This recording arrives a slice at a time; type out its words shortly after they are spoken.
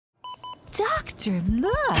Doctor,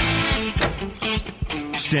 look.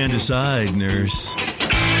 Stand aside, nurse.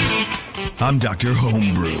 I'm Dr.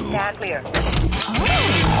 Homebrew. Stand clear.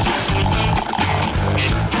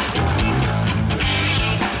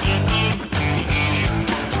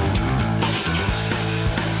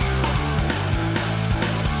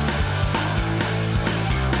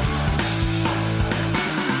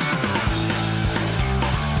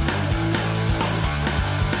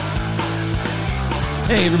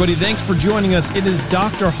 Hey everybody, thanks for joining us. It is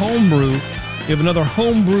Dr. Homebrew. We have another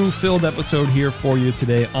homebrew-filled episode here for you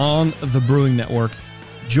today on the Brewing Network.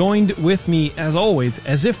 Joined with me, as always,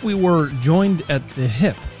 as if we were joined at the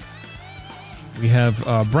hip, we have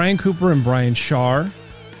Brian Cooper and Brian Shar.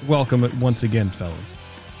 Welcome once again, fellas.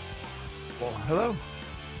 Well, hello.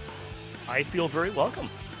 I feel very welcome.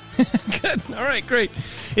 Good. All right, great.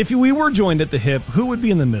 If we were joined at the hip, who would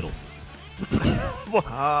be in the middle?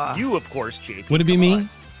 Well, you, of course, JP. Would it be me?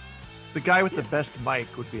 The guy with the best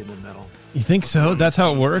mic would be in the middle. You think so? That's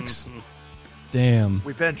how it works? Damn.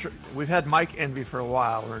 We've had mic envy for a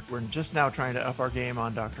while. We're just now trying to up our game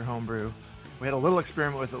on Dr. Homebrew. We had a little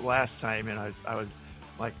experiment with it last time, and I was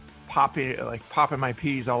like popping my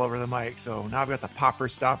peas all over the mic. So now I've got the popper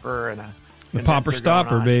stopper and a The popper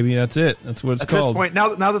stopper, baby. That's it. That's what it's called. At this point,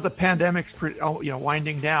 now that the pandemic's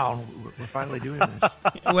winding down, we're finally doing this.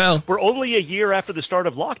 Well, we're only a year after the start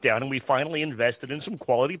of lockdown, and we finally invested in some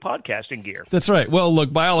quality podcasting gear. That's right. Well,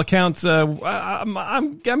 look, by all accounts,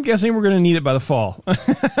 I'm guessing we're going to need it by the fall.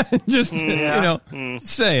 Just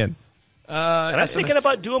saying. And I'm thinking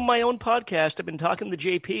about doing my own podcast. I've been talking to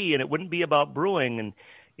JP, and it wouldn't be about brewing. And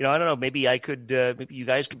I don't know. Maybe I could. Maybe you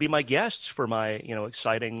guys could be my guests for my,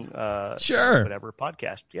 exciting, whatever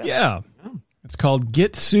podcast. Yeah. It's called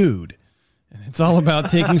Get Sued, and it's all about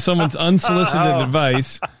taking someone's unsolicited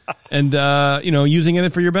advice and using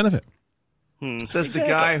it for your benefit. Says exactly. The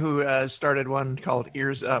guy who started one called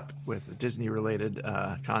Ears Up with Disney-related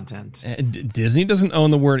content. Disney doesn't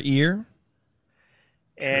own the word ear.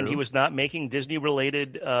 And he was not making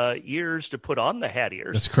Disney-related ears to put on the hat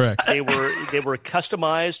ears. That's correct. They were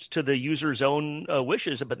customized to the user's own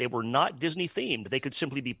wishes, but they were not Disney-themed. They could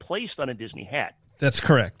simply be placed on a Disney hat. That's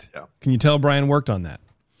correct. Yeah. Can you tell Brian worked on that?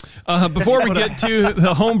 Before we get to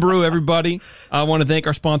the homebrew, everybody, I want to thank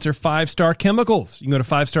our sponsor, 5 Star Chemicals. You can go to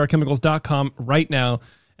 5starchemicals.com right now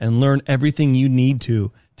and learn everything you need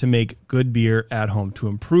to make good beer at home, to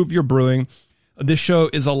improve your brewing. This show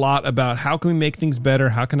is a lot about how can we make things better?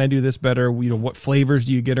 How can I do this better? What flavors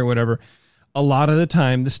do you get or whatever? A lot of the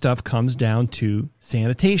time, the stuff comes down to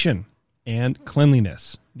sanitation and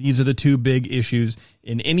cleanliness. These are the two big issues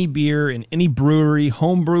in any beer, in any brewery,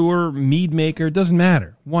 home brewer, mead maker, doesn't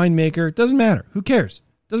matter. Winemaker, doesn't matter. Who cares?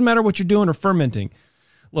 Doesn't matter what you're doing or fermenting.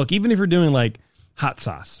 Look, even if you're doing like hot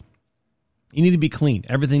sauce, you need to be clean.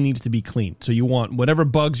 Everything needs to be clean. So you want whatever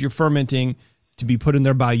bugs you're fermenting to be put in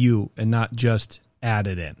there by you and not just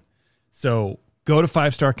added in. So go to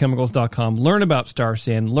 5starchemicals.com, learn about Star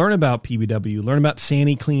San, learn about PBW, learn about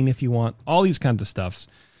SaniClean if you want, all these kinds of stuffs,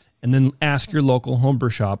 and then ask your local homebrew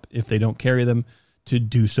shop if they don't carry them to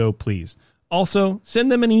do so, please. Also,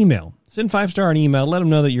 send them an email. Send 5-Star an email. Let them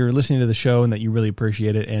know that you're listening to the show and that you really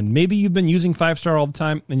appreciate it. And maybe you've been using 5-Star all the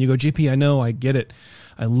time and you go, JP, I know, I get it.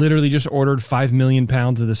 I literally just ordered 5 million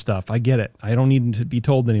pounds of this stuff. I get it. I don't need to be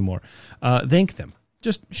told anymore. Thank them.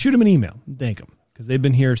 Just shoot them an email. Thank them because they've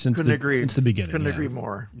been here since the beginning. Couldn't agree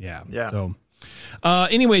more. Yeah. So,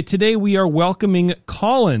 anyway, today we are welcoming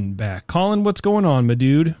Colin back. Colin, what's going on, my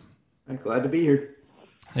dude? I'm glad to be here.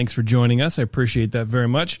 Thanks for joining us. I appreciate that very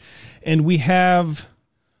much. And we have,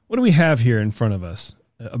 what do we have here in front of us?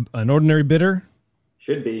 An ordinary bitter?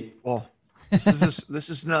 Should be. Well, this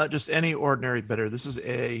is not just any ordinary bitter. This is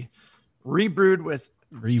a rebrewed with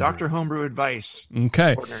Dr. Homebrew advice.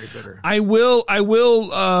 Okay. Ordinary bitter. I will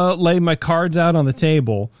lay my cards out on the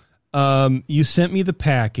table. You sent me the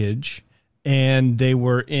package, and they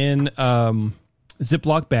were in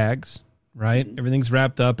Ziploc bags, right? Mm-hmm. Everything's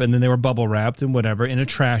wrapped up, and then they were bubble wrapped and whatever in a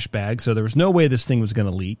trash bag. So there was no way this thing was going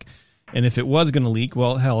to leak. And if it was going to leak,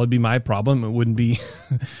 well, hell, it'd be my problem. It wouldn't be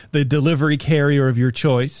the delivery carrier of your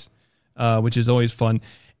choice. Which is always fun.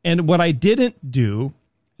 And what I didn't do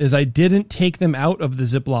is I didn't take them out of the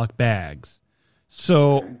Ziploc bags.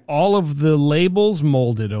 So all of the labels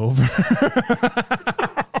molded over.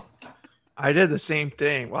 I did the same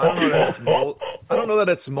thing. Well, I don't know that it's mold. I don't know that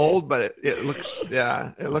it's mold, but it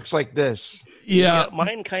looks like this. Yeah.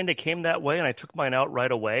 Mine kind of came that way, and I took mine out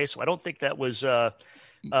right away. So I don't think that was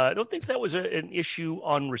I don't think that was an issue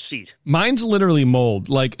on receipt. Mine's literally mold,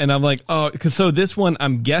 and I'm like, oh, because so this one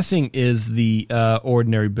I'm guessing is the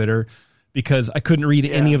ordinary bitter because I couldn't read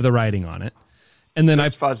any of the writing on it, And then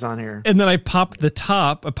There's fuzz on here. And then I popped the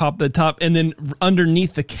top, and then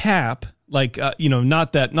underneath the cap, like,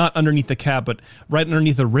 not underneath the cap, but right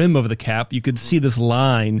underneath the rim of the cap, you could see this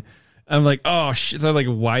line. I'm like, oh shit. So I like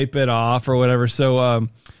wipe it off or whatever. So,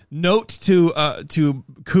 note to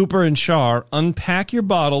Cooper and Shar, unpack your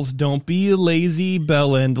bottles. Don't be a lazy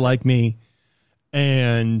bell end like me,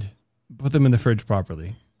 and put them in the fridge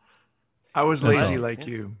properly. I was lazy like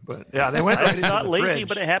you, but yeah, they went. I was not lazy,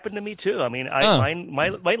 but it happened to me too. I mean,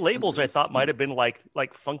 my labels I thought might have been like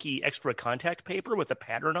funky extra contact paper with a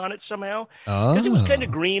pattern on it somehow, because it was kind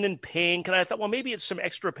of green and pink, and I thought, well, maybe it's some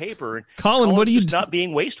extra paper. And Colin, what are you just not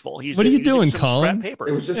being wasteful? What are you doing, Colin? Scrap paper.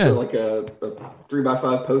 It was just like a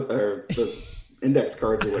 3x5 post or the index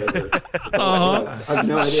cards or whatever. I have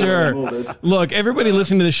no idea. Sure. Look, everybody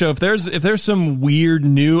listening to the show, if there's some weird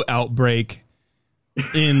new outbreak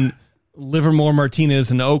in Livermore,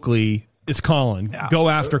 Martinez, and Oakley, it's Colin. Yeah. Go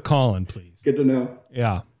after Colin, please. Good to know.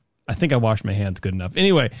 Yeah. I think I washed my hands good enough.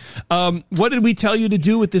 Anyway, what did we tell you to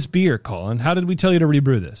do with this beer, Colin? How did we tell you to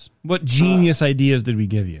rebrew this? What genius ideas did we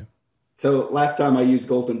give you? So last time I used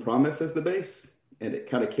Golden Promise as the base, and it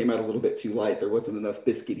kind of came out a little bit too light. There wasn't enough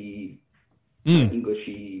biscuity,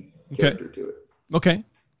 Englishy character to it. Okay.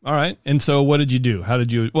 All right. And so what did you do? How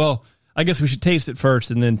did you... Well, I guess we should taste it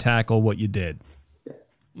first and then tackle what you did.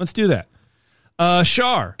 Let's do that.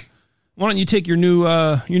 Shar, why don't you take your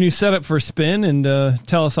new setup for a spin and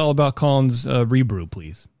tell us all about Colin's rebrew,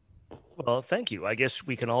 please? Well, thank you. I guess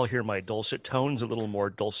we can all hear my dulcet tones a little more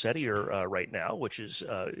dulcetier right now, which is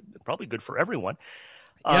probably good for everyone.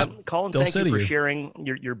 Colin, thank you for sharing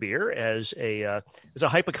your beer as a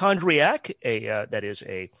hypochondriac, that is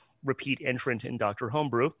a repeat entrant in Dr.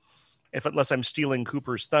 Homebrew, unless I'm stealing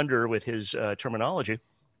Cooper's thunder with his terminology.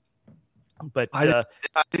 But I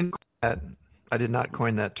did not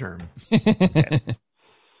coin that term.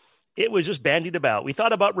 It was just bandied about. We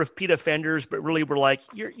thought about repeat offenders, but really we're like,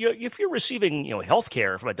 if you're receiving health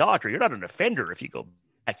care from a doctor, you're not an offender if you go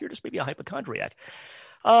back. You're just maybe a hypochondriac.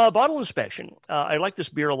 Bottle inspection. I like this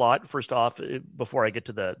beer a lot. First off, before I get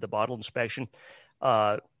to the bottle inspection,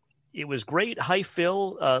 it was great. High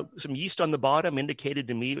fill. Some yeast on the bottom indicated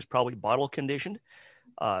to me it was probably bottle conditioned.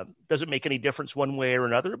 Doesn't make any difference one way or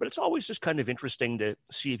another, but it's always just kind of interesting to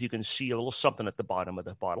see if you can see a little something at the bottom of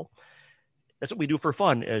the bottle. That's what we do for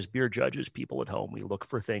fun as beer judges, people at home. We look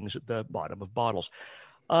for things at the bottom of bottles.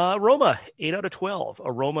 Aroma, 8 out of 12.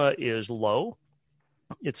 Aroma is low.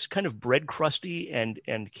 It's kind of bread crusty and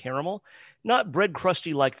caramel. Not bread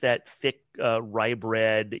crusty like that thick rye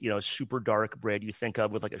bread, super dark bread you think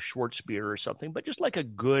of with like a Schwartz beer or something, but just like a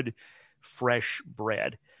good, fresh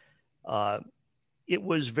bread. It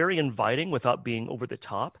was very inviting without being over the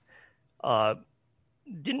top.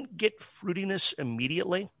 Didn't get fruitiness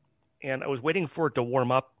immediately, and I was waiting for it to warm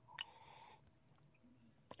up.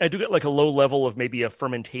 I do get like a low level of maybe a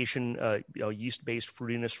fermentation, yeast-based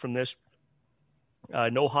fruitiness from this.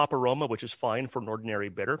 No hop aroma, which is fine for an ordinary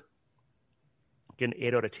bitter. Again,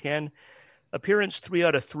 8 out of 10. Appearance, 3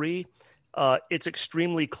 out of 3. It's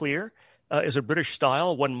extremely clear. As a British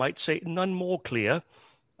style, one might say none more clear.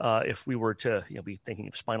 If we were to be thinking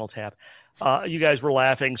of Spinal Tap. You guys were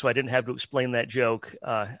laughing, so I didn't have to explain that joke.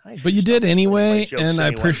 But you did anyway, and I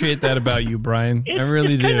appreciate that about you, Brian. It's I really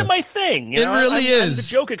just kind do. of my thing. It really is. I'm the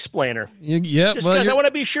joke explainer. Yeah, just because I want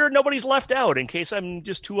to be sure nobody's left out in case I'm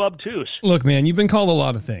just too obtuse. Look, man, you've been called a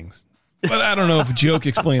lot of things, but I don't know if joke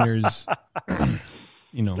explainers,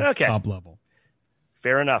 top level.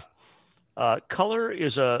 Fair enough. Color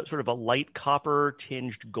is a sort of a light copper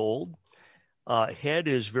tinged gold. Head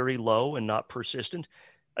is very low and not persistent.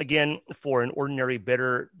 Again, for an ordinary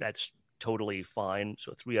bitter, that's totally fine.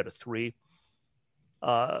 So 3 out of 3.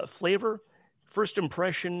 Flavor, first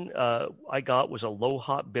impression I got was a low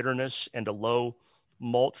hop bitterness and a low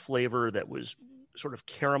malt flavor that was sort of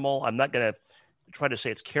caramel. I'm not going to try to say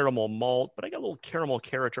it's caramel malt, but I got a little caramel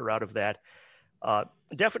character out of that.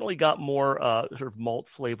 Definitely got more sort of malt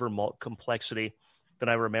flavor, malt complexity than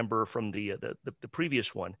I remember from the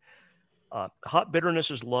previous one. Hop bitterness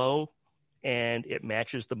is low, and it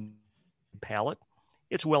matches the palate.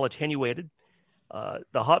 It's well attenuated.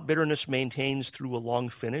 The hop bitterness maintains through a long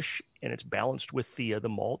finish, and it's balanced with the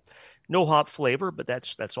malt. No hop flavor, but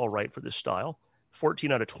that's all right for this style.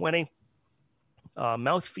 14 out of 20.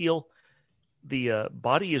 Mouthfeel, the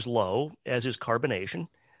body is low, as is carbonation.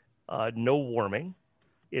 No warming.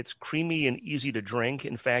 It's creamy and easy to drink.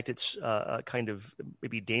 In fact, it's kind of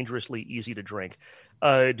maybe dangerously easy to drink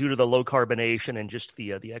due to the low carbonation and just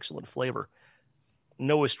the excellent flavor.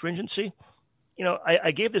 No astringency.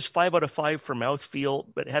 I gave this 5 out of 5 for mouthfeel,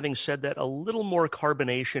 but having said that, a little more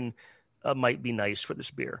carbonation might be nice for this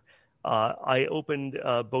beer. I opened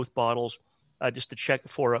both bottles just to check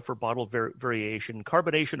for bottle variation.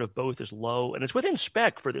 Carbonation of both is low, and it's within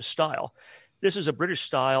spec for this style. This is a British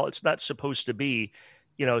style. It's not supposed to be,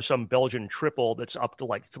 some Belgian triple that's up to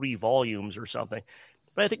like 3 volumes or something.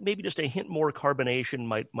 But I think maybe just a hint more carbonation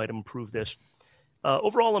might improve this.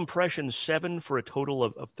 Overall impression 7 for a total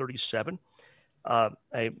of 37.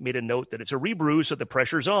 I made a note that it's a rebrew, so the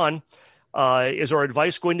pressure's on. Is our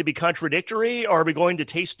advice going to be contradictory? Are we going to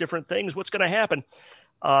taste different things? What's going to happen?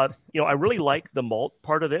 I really like the malt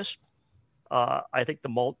part of this. I think the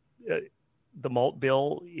malt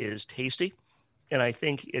bill is tasty, and I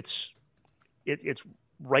think it's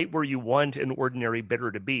right where you want an ordinary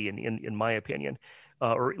bitter to be, in my opinion,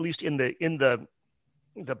 or at least in the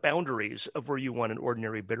boundaries of where you want an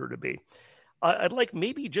ordinary bitter to be. I'd like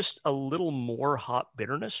maybe just a little more hop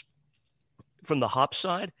bitterness from the hop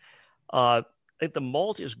side. I think the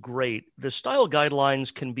malt is great. The style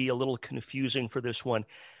guidelines can be a little confusing for this one.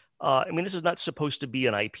 This is not supposed to be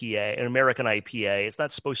an IPA, an American IPA. It's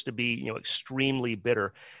not supposed to be, extremely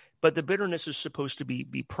bitter, but the bitterness is supposed to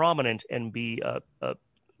be prominent and be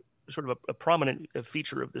sort of a prominent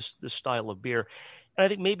feature of this style of beer. And I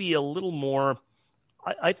think maybe a little more.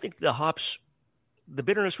 I think the hops, the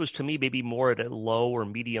bitterness was to me maybe more at a low or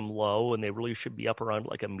medium low, and they really should be up around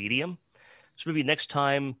like a medium. So maybe next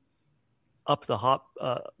time, up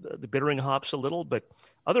the bittering hops a little, but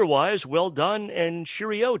otherwise, well done and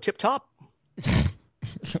cheerio, tip top.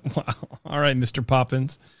 Wow. All right, Mr.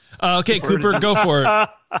 Poppins. Okay, Cooper, go for it.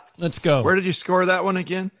 Let's go. Where did you score that one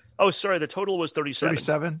again? Oh, sorry. The total was 37.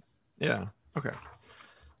 37? Yeah. Okay.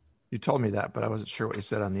 You told me that, but I wasn't sure what you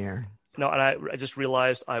said on the air. No, and I just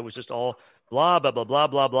realized I was just all blah, blah, blah, blah,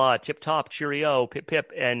 blah, blah, tip top, cheerio, pip,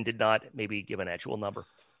 pip, and did not maybe give an actual number.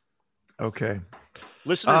 Okay.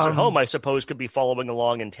 Listeners at home, I suppose, could be following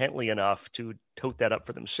along intently enough to tote that up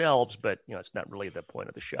for themselves, but it's not really the point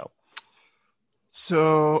of the show.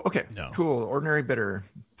 So, okay, Cool. Ordinary bitter.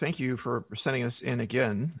 Thank you for sending us in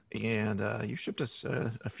again, and you shipped us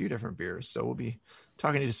a few different beers, so we'll be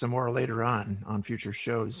talking to you some more later on future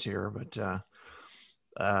shows here, but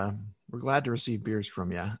we're glad to receive beers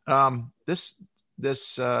from you. This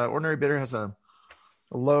ordinary bitter has a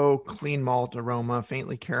low, clean malt aroma,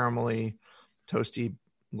 faintly caramelly, toasty,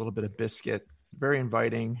 a little bit of biscuit, very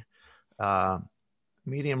inviting,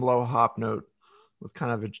 medium low hop note with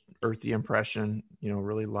kind of an earthy impression,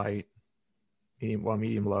 really light,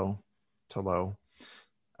 medium low to low.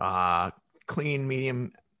 Clean,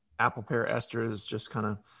 medium apple pear esters, just kind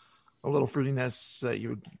of a little fruitiness that you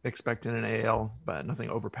would expect in an ale, but nothing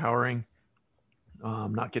overpowering.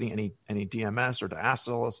 Not getting any DMS or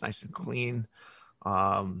diacetyl. It's nice and clean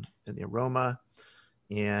in the aroma.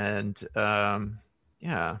 And I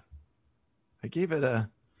gave it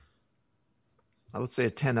let's say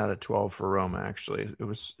a 10 out of 12 for aroma. Actually,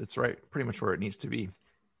 it's right, pretty much where it needs to be.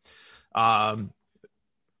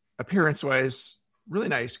 Appearance wise, really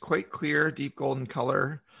nice, quite clear, deep golden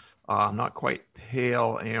color. Not quite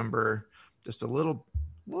pale amber, just a little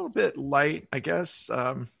bit light, I guess.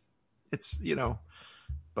 It's,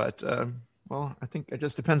 but I think it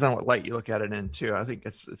just depends on what light you look at it in too. I think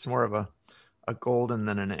it's more of a golden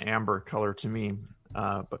than an amber color to me,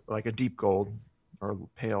 but like a deep gold or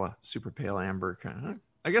pale, super pale amber kind of.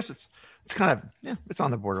 I guess it's kind of, it's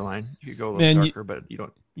on the borderline. You could go a little darker, but you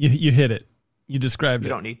don't. You hit it. You described it.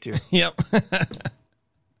 You don't need to. Yep.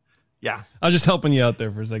 Yeah. I was just helping you out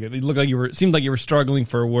there for a second. It looked like it seemed like you were struggling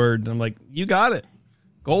for a word. I'm like, you got it.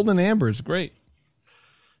 Golden amber is great.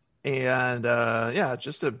 And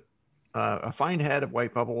just a fine head of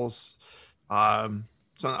white bubbles.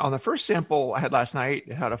 So on the first sample I had last night,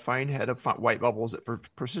 it had a fine head of white bubbles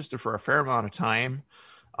that persisted for a fair amount of time,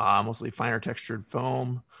 mostly finer textured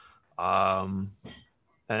foam. And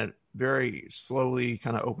it very slowly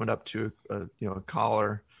kind of opened up to a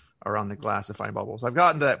collar around the glass of fine bubbles. I've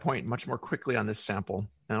gotten to that point much more quickly on this sample,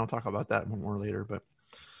 and I'll talk about that more later. But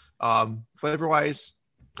flavor-wise,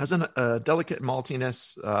 has a delicate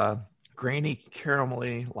maltiness, grainy,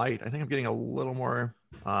 caramelly, light. I think I'm getting a little more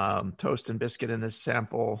toast and biscuit in this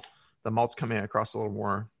sample. The malt's coming across a little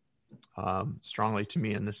more strongly to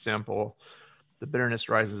me in this sample. The bitterness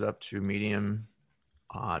rises up to medium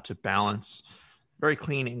to balance. Very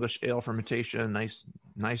clean English ale fermentation.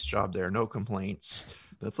 Nice job there. No complaints.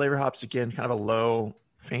 The flavor hops, again, kind of a low,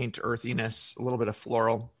 faint earthiness, a little bit of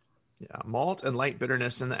floral. Yeah, malt and light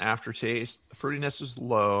bitterness in the aftertaste. The fruitiness was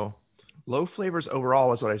low. Low flavors overall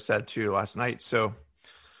was what I said too last night. So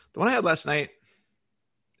the one I had last night,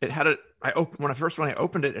 it had when I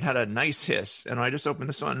opened it, it had a nice hiss. And when I just opened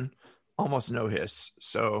this one almost no hiss.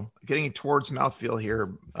 So getting towards mouthfeel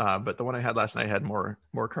here, but the one I had last night had more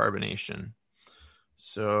carbonation.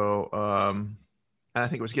 So and I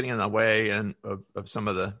think it was getting in the way of some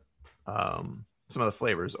of the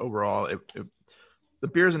flavors. Overall, the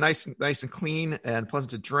beer is nice and clean and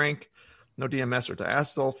pleasant to drink. No DMS or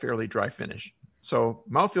diacetyl, fairly dry finish. So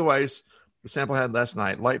mouthfeel wise, the sample I had last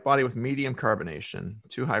night, light body with medium carbonation,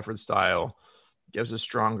 too high for the style, gives a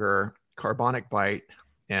stronger carbonic bite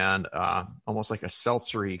and almost like a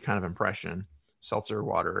seltzery kind of impression, seltzer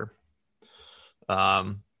water.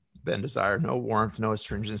 Than desired. No warmth, no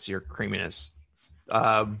astringency or creaminess.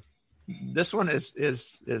 This one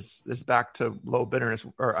is back to low bitterness,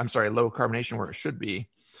 or I'm sorry, low carbonation where it should be.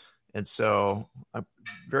 And so a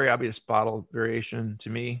very obvious bottle variation to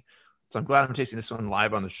me. So I'm glad I'm tasting this one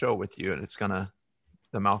live on the show with you. And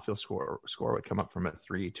the mouthfeel score would come up from a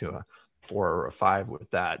 3 to a 4 or a 5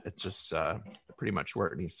 with that. It's just pretty much where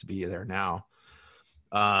it needs to be there now.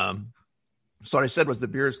 So what I said was the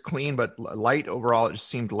beer is clean, but light overall. It just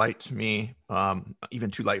seemed light to me,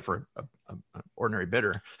 even too light for an ordinary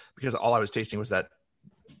bitter, because all I was tasting was that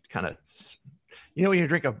kind of, when you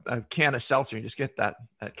drink a can of seltzer, you just get that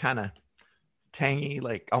kind of tangy,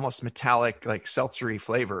 like almost metallic, like seltzery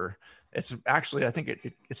flavor. It's actually, I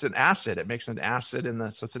think it's an acid. It makes an acid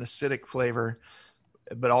so it's an acidic flavor,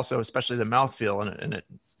 but also especially the mouthfeel, and it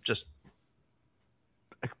just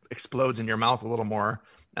explodes in your mouth a little more.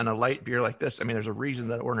 And a light beer like this, I mean, there's a reason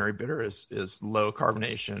that ordinary bitter is low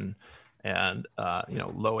carbonation and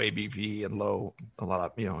low ABV and a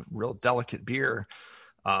lot of real delicate beer.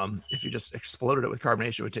 If you just exploded it with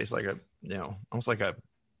carbonation, it would taste like almost like a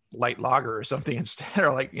light lager or something instead,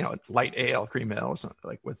 or like light ale, cream ale, or something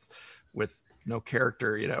like with no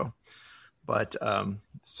character, But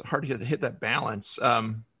it's hard to hit that balance.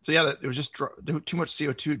 So yeah, it was just too much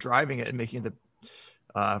CO2 driving it and making it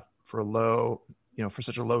for low. For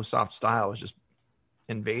such a low soft style, it was just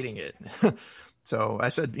invading it. So I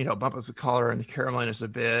said, bump up the color and the carameliness a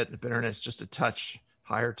bit, the bitterness just a touch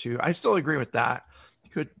higher too. I still agree with that.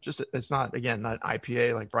 It's not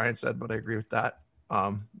IPA like Brian said, but I agree with that.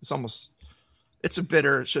 It's a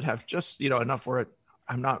bitter. It should have just, enough for it.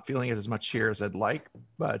 I'm not feeling it as much here as I'd like,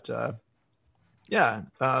 but you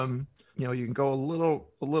can go a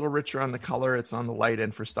little richer on the color. It's on the light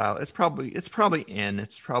end for style. It's probably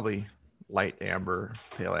light amber,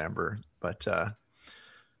 pale amber, but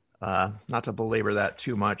not to belabor that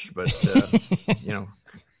too much, but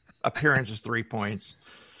appearance is 3 points.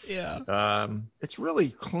 Yeah. It's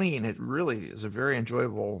really clean. It really is a very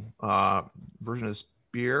enjoyable version of this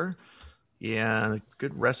beer, and a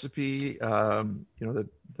good recipe. The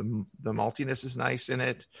maltiness is nice in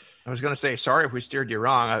it. I was going to say, sorry if we steered you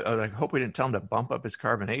wrong. I hope we didn't tell him to bump up his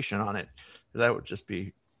carbonation on it, because that would just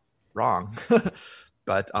be wrong.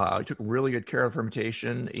 But I took really good care of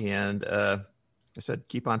fermentation, and I said,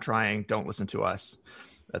 keep on trying. Don't listen to us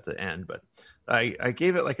at the end. But I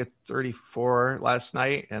gave it like a 34 last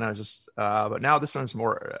night, and I was just, but now this one's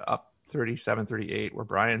more up 37, 38, where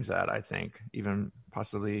Brian's at, I think, even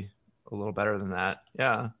possibly a little better than that.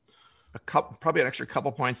 Yeah. Probably an extra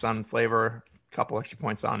couple points on flavor, a couple extra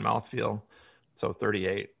points on mouthfeel. So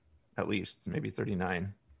 38 at least, maybe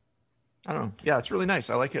 39. I don't know. Yeah, it's really nice.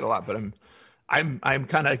 I like it a lot, but I'm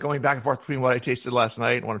kind of going back and forth between what I tasted last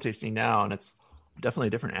night and what I'm tasting now, and it's definitely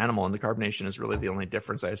a different animal. And the carbonation is really the only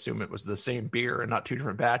difference. I assume it was the same beer and not two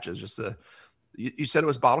different batches. Just you said it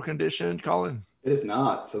was bottle conditioned, Colin? It is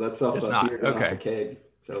not. So that's off a beer off a keg.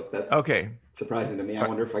 So that's surprising to me. I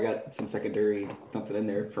wonder if I got some secondary something in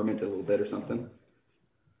there, fermented a little bit or something.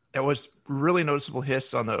 It was really noticeable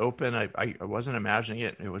hiss on the open. I wasn't imagining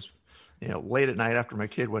it. It was late at night after my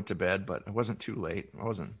kid went to bed, but it wasn't too late. I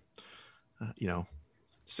wasn't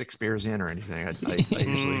 6 beers in or anything. I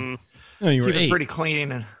usually you were keep it pretty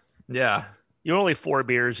clean. Yeah. You're only 4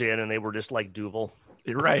 beers in, and they were just like Duvel.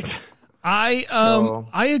 You're right. I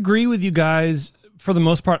agree with you guys for the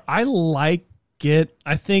most part. I like it.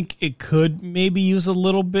 I think it could maybe use a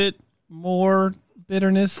little bit more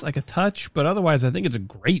bitterness, like a touch, but otherwise I think it's a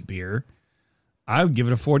great beer. I would give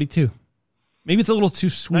it a 42. Maybe it's a little too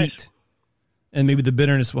sweet. Nice. And maybe the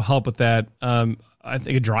bitterness will help with that. I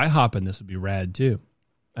think a dry hop in this would be rad too.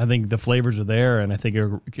 I think the flavors are there, and I think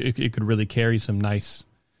it could really carry some nice,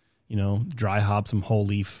 dry hop, some whole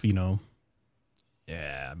leaf,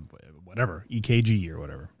 whatever, EKG or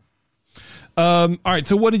whatever. All right,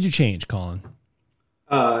 so what did you change, Colin?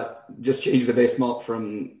 Just change the base malt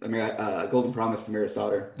from Golden Promise to Maris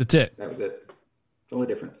Otter. That's it. That was it. The only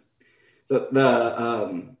difference. So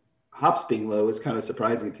the hops being low is kind of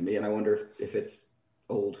surprising to me, and I wonder if it's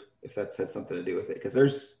old, if that's had something to do with it, because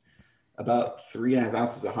there's about 3.5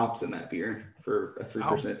 ounces of hops in that beer for a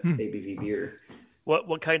 3% ABV beer.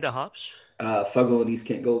 What kind of hops? Fuggle and East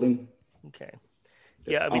Kent Golding. Okay.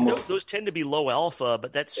 Yeah, I mean, those tend to be low alpha,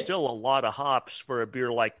 but that's still a lot of hops for a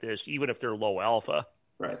beer like this, even if they're low alpha.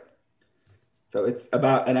 Right. So it's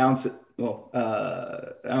about an ounce,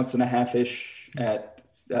 ounce and a half-ish at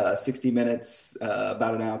 60 minutes,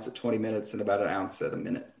 about an ounce at 20 minutes, and about an ounce at a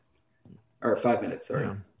minute. Or 5 minutes, sorry.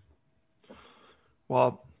 Yeah.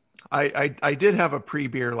 Well, I did have a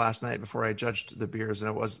pre-beer last night before I judged the beers, and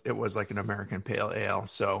it was like an American Pale Ale.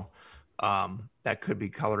 So that could be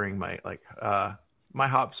coloring my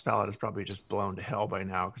hops palate is probably just blown to hell by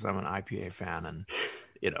now because I'm an IPA fan, and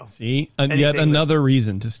see, yet another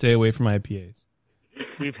reason to stay away from IPAs.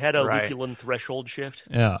 We've had a Luculin threshold shift.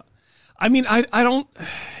 Yeah, I mean, I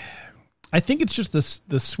think it's just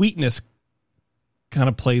the sweetness kind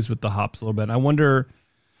of plays with the hops a little bit. I wonder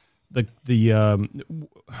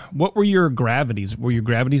what were your gravities? Were your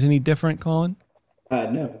gravities any different, Colin?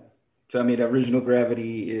 No. So I mean, original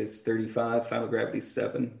gravity is 35, final gravity is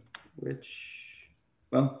 7, which.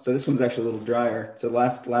 Well, so this one's actually a little drier. So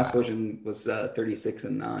last version was 36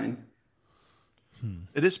 and 9.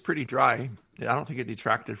 It is pretty dry. I don't think it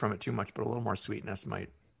detracted from it too much, but a little more sweetness might.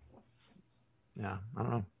 Yeah, I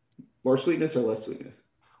don't know. More sweetness or less sweetness?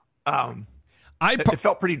 It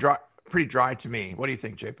felt pretty dry to me. What do you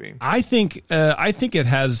think, JP? I think it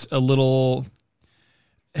has a little.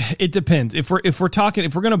 It depends. If we're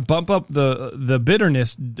going to bump up the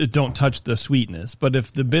bitterness, don't touch the sweetness. But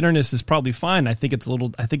if the bitterness is probably fine, I think it's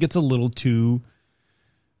a little too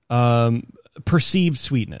perceived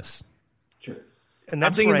sweetness. Sure. And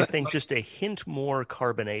that's where I think just a hint more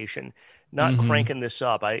carbonation, not cranking this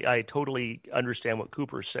up. I totally understand what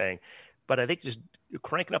Cooper's saying, but I think just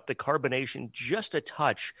cranking up the carbonation just a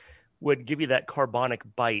touch would give you that carbonic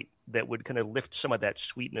bite that would kind of lift some of that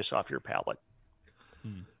sweetness off your palate.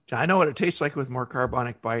 I know what it tastes like with more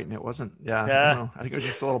carbonic bite, and it wasn't. Yeah, I don't know. I think it was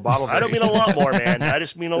just a little bottle. I don't mean a lot more, man. I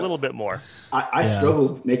just mean a little bit more. I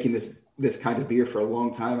struggled making this kind of beer for a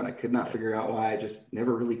long time, and I could not figure out why. I just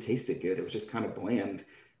never really tasted good. It was just kind of bland.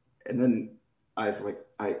 And then I was like,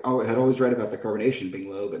 I had always read about the carbonation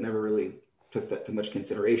being low, but never really took that too much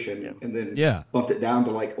consideration. Yeah. And then bumped it down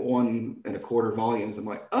to like 1 1/4 volumes. I'm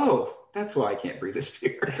like, oh, that's why I can't brew this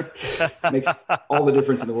beer. Makes all the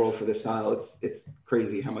difference in the world for this style. It's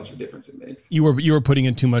crazy how much of a difference it makes. You were putting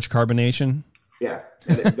in too much carbonation. Yeah,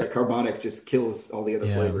 and that carbonic just kills all the other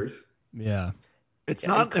flavors. Yeah, it's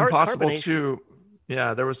not impossible to.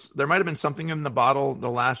 Yeah, there might have been something in the bottle the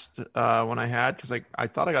last one I had because I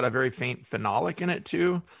thought I got a very faint phenolic in it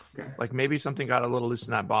too. Okay. Like maybe something got a little loose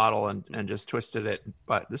in that bottle and just twisted it.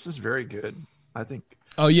 But this is very good, I think.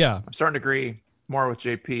 Oh yeah, I'm starting to agree more with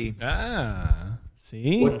JP.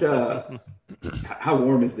 See? What? How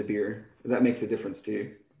warm is the beer? That makes a difference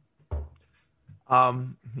too.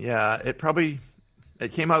 Yeah, it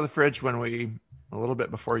came out of the fridge when a little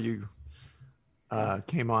bit before you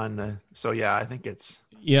came on. So yeah, I think it's.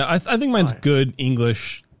 Yeah, I think mine's good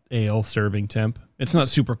English ale serving temp. It's not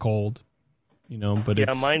super cold, but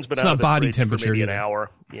mine's been it's out not of the body fridge temperature for maybe either. an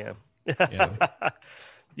hour. Yeah.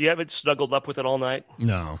 You haven't snuggled up with it all night?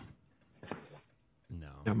 No.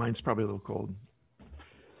 Yeah, mine's probably a little cold.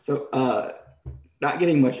 So, not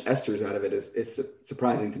getting much esters out of it is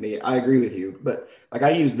surprising to me. I agree with you, but like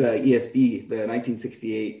I use the ESB, the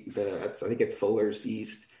 1968, I think it's Fuller's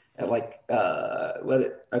yeast at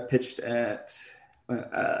I pitched at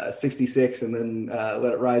 66 and then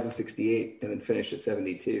let it rise to 68 and then finished at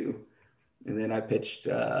 72. And then I pitched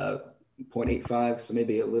 0.85, so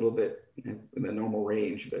maybe a little bit in the normal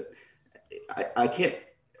range, but I can't,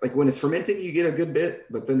 like when it's fermenting, you get a good bit,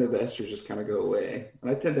 but then the esters just kind of go away. And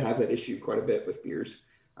I tend to have that issue quite a bit with beers.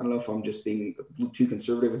 I don't know if I'm just being too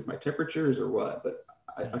conservative with my temperatures or what, but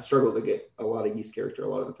I struggle to get a lot of yeast character a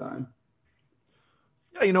lot of the time.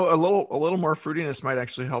 Yeah, a little more fruitiness might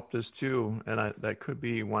actually help this too, and that could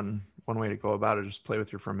be one way to go about it. Just play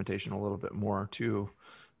with your fermentation a little bit more too,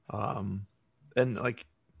 and like,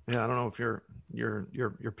 yeah, I don't know if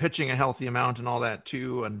you're pitching a healthy amount and all that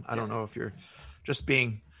too, and I don't know if you're just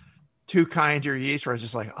being too kind to your yeast, where it's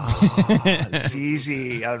just like, it's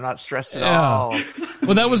easy. I'm not stressed at all.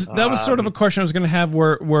 Well, that was sort of a question I was going to have,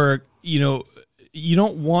 where you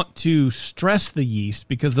don't want to stress the yeast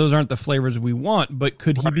because those aren't the flavors we want. But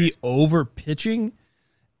could he be over pitching,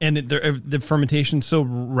 and the fermentation so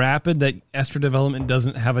rapid that ester development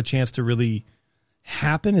doesn't have a chance to really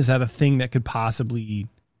happen? Is that a thing that could possibly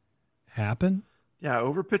happen? Yeah,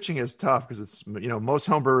 overpitching is tough because it's most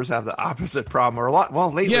homebrewers have the opposite problem, or a lot.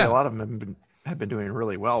 Well, lately a lot of them have been doing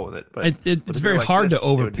really well with it. But it's very hard to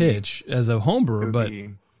overpitch as a homebrewer. But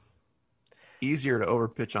easier to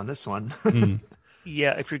overpitch on this one.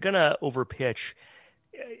 Yeah, if you're gonna overpitch,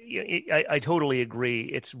 I totally agree.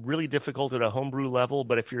 It's really difficult at a homebrew level,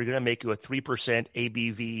 but if you're gonna make you a 3%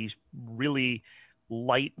 ABV, really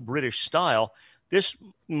light British style, this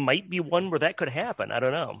might be one where that could happen. I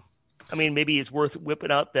don't know. I mean, maybe it's worth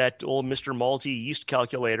whipping out that old Mr. Malty yeast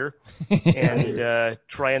calculator and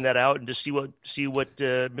trying that out and just see what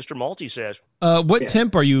Mr. Malty says. What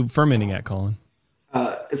temp are you fermenting at, Colin?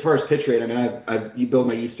 As far as pitch rate, I mean, you build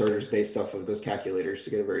my yeast starters based off of those calculators to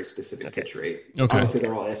get a very specific pitch rate. So obviously,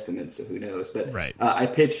 they're all estimates, so who knows? But I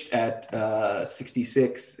pitched at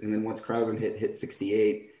 66, and then once Krausen hit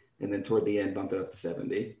 68, and then toward the end bumped it up to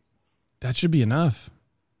 70. That should be enough.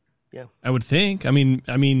 Yeah, I would think. I mean,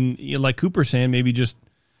 like Cooper saying, maybe just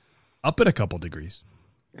up it a couple degrees.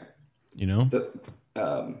 Yeah. You know, so,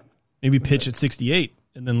 maybe pitch at 68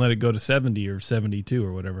 and then let it go to 70 or 72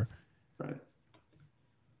 or whatever. Right.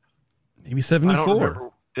 Maybe 74. I don't remember,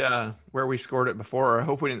 where we scored it before. I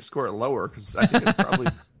hope we didn't score it lower because I think it's probably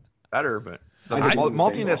better. But the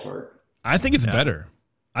maltiness, I think it's better.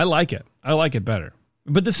 I like it. I like it better.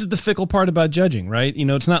 But this is the fickle part about judging, right? You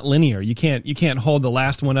know, it's not linear. You can't hold the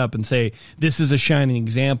last one up and say this is a shining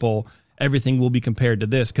example. Everything will be compared to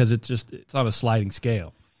this because it's on a sliding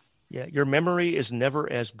scale. Yeah, your memory is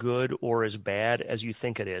never as good or as bad as you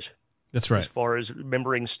think it is. That's right. As far as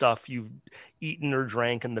remembering stuff you've eaten or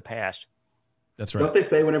drank in the past. That's right. Don't they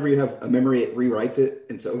say whenever you have a memory, it rewrites it,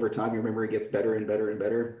 and so over time your memory gets better and better and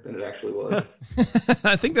better than it actually was?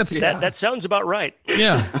 I think that sounds about right.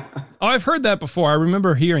 Yeah. Oh, I've heard that before. I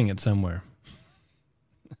remember hearing it somewhere.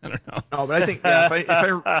 I don't know. No, but I think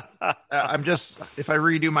if I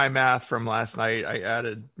redo my math from last night, I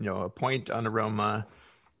added a point on aroma,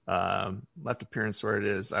 left appearance where it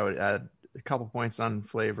is. I would add a couple points on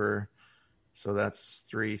flavor. So that's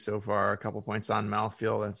 3 so far, a couple points on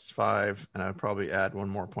mouthfeel, that's 5. And I'd probably add one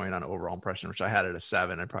more point on overall impression, which I had at a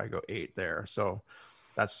 7. I'd probably go 8 there. So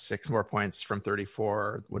that's 6 more points from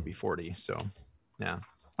 34 would be 40. So yeah.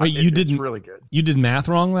 Wait, it's really good. You did math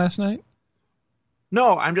wrong last night?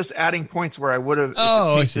 No, I'm just adding points where I would have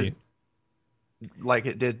tasted like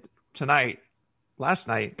it did tonight. Last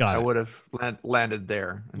night, I would have landed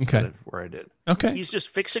there instead of where I did. Okay. He's just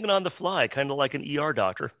fixing it on the fly, kind of like an ER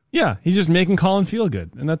doctor. Yeah, he's just making Colin feel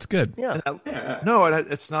good, and that's good. Yeah. No,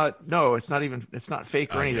 it's not. No, it's not even. It's not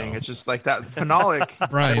fake or anything. It's just like that phenolic.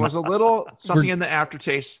 Right. There was a little something in the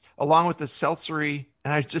aftertaste, along with the seltzery,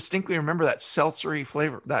 and I distinctly remember that seltzery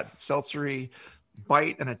flavor, that seltzery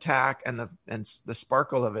bite and attack, and the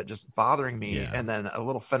sparkle of it just bothering me, and then a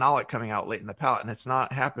little phenolic coming out late in the palate, and it's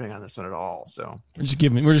not happening on this one at all. So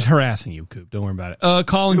we're just harassing you, Coop. Don't worry about it.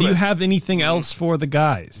 Colin, do you have anything else for the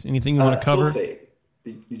guys? Anything you want to cover? Sulfate.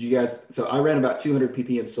 Did you guys? So I ran about 200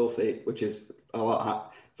 ppm sulfate, which is a lot high.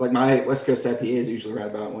 It's like my West Coast IPA is usually around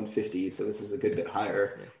about 150, so this is a good bit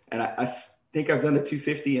higher. And I think I've done a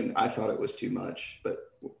 250, and I thought it was too much. But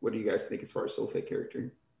what do you guys think as far as sulfate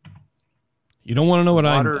character? You don't want to know what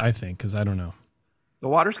I think, because I don't know. The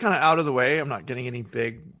water's kind of out of the way. I'm not getting any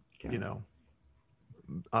big, like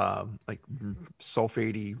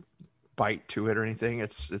sulfatey bite to it or anything.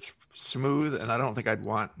 It's smooth, and I don't think I'd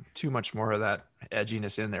want too much more of that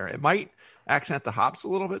edginess in there. It might accent the hops a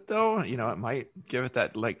little bit, though. It might give it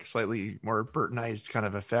that like slightly more Burtonized kind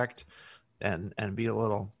of effect, and be a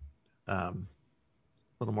little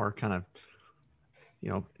more kind of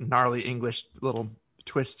gnarly English little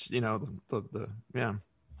twist, the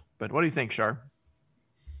But what do you think, Shar?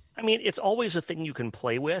 I mean, it's always a thing you can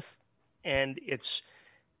play with, and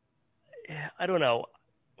I don't know.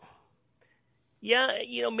 Yeah,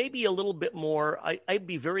 maybe a little bit more. I'd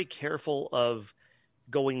be very careful of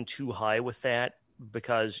going too high with that,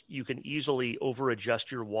 because you can easily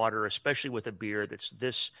over-adjust your water, especially with a beer that's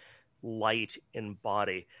this light in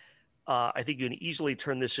body. I think you can easily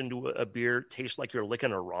turn this into a beer taste like you're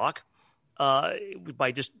licking a rock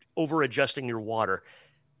by just over-adjusting your water.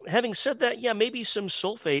 Having said that, yeah, maybe some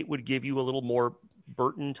sulfate would give you a little more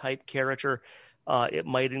Burton-type character. It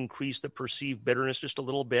might increase the perceived bitterness just a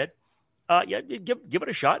little bit. Give it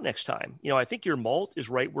a shot next time. I think your malt is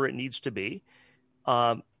right where it needs to be.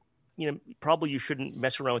 Probably you shouldn't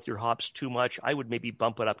mess around with your hops too much. I would maybe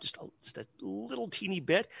bump it up just a little teeny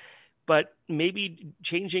bit, but maybe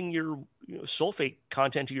changing your sulfate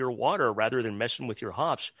content of your water rather than messing with your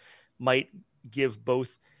hops might give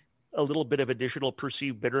both a little bit of additional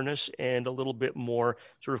perceived bitterness and a little bit more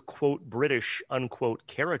sort of quote British unquote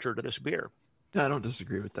character to this beer. Yeah, I don't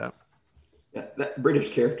disagree with that. Yeah, that British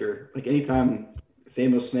character, like anytime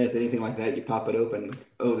Samuel Smith, anything like that, you pop it open,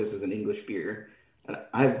 oh, this is an English beer. And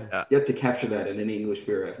I've yet to capture that in any English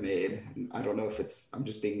beer I've made. I don't know if I'm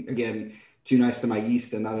just being, again, too nice to my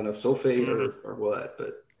yeast and not enough sulfate or what.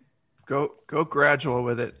 But go gradual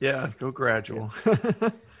with it. Yeah, go gradual. Yeah.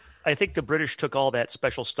 I think the British took all that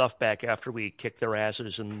special stuff back after we kicked their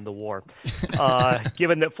asses in the war.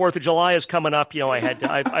 Given that 4th of July is coming up,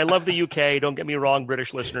 I love the UK. Don't get me wrong,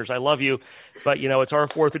 British listeners. I love you. But, it's our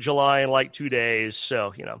 4th of July in like 2 days.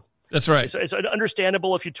 So, That's right. It's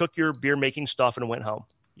understandable if you took your beer making stuff and went home.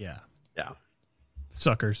 Yeah. Yeah.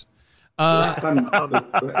 Suckers.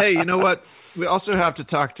 Hey, you know what? We also have to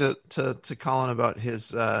talk to Colin about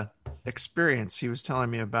his experience. He was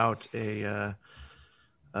telling me about a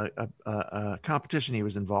competition he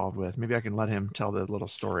was involved with. Maybe I can let him tell the little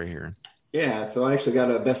story here. Yeah, so I actually got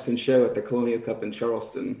a best in show at the Colonial Cup in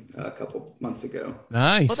Charleston a couple months ago.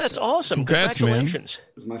 Nice. Well, that's awesome. Congratulations. Man.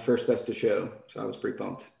 It was my first best in show, so I was pretty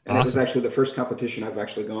pumped. And It was actually the first competition I've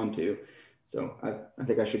actually gone to. So I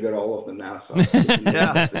think I should go to all of them now. So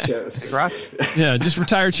Best in shows. Congrats. Yeah, just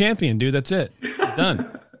retire champion, dude. That's it.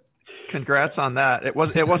 Done. Congrats on that.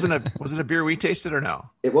 Was it a beer we tasted or no?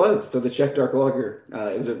 It was. So the Czech Dark Lager.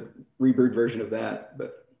 It was a rebrewed version of that,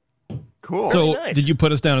 but cool. So nice. Did you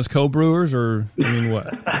put us down as co-brewers or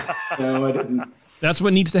what? No, I didn't. That's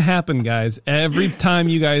what needs to happen, guys. Every time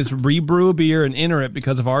you guys rebrew a beer and enter it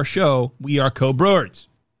because of our show, we are co-brewers.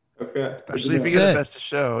 Okay. Especially if you get the best of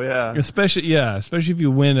show, yeah. Especially if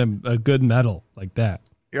you win a good medal like that.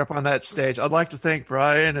 You're up on that stage. I'd like to thank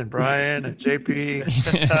Brian and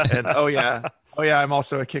JP and oh yeah, I'm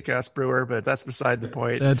also a kick-ass brewer, but that's beside the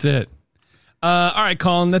point. That's it. All right,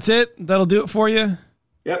 Colin, that's it. That'll do it for you.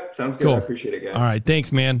 Yep, sounds good. Cool. I appreciate it, guys. All right,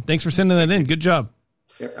 thanks, man. Thanks for sending that in. Good job.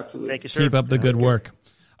 Yep, absolutely. Thank you, sir. Keep up the good work.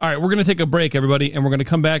 All right, we're going to take a break, everybody, and we're going to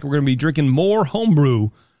come back. We're going to be drinking more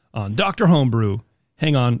homebrew on Dr. Homebrew.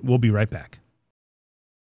 Hang on, we'll be right back.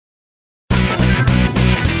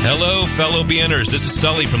 Hello, fellow BNers. This is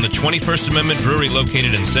Sully from the 21st Amendment Brewery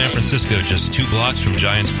located in San Francisco, just 2 blocks from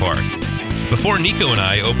Giants Park. Before Nico and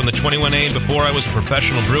I opened the 21A and before I was a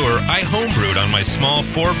professional brewer, I homebrewed on my small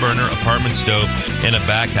 4-burner apartment stove in a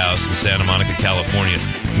back house in Santa Monica, California,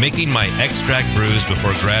 making my extract brews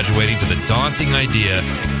before graduating to the daunting idea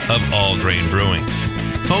of all-grain brewing.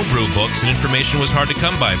 Homebrew books and information was hard to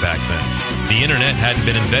come by back then. The internet hadn't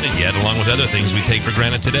been invented yet, along with other things we take for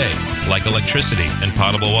granted today, like electricity and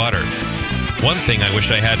potable water. One thing I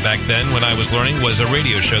wish I had back then when I was learning was a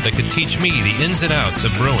radio show that could teach me the ins and outs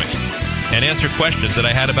of brewing and answer questions that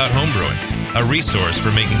I had about homebrewing, a resource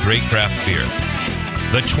for making great craft beer.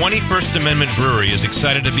 The 21st Amendment Brewery is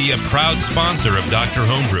excited to be a proud sponsor of Dr.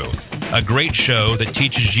 Homebrew, a great show that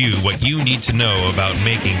teaches you what you need to know about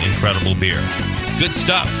making incredible beer. Good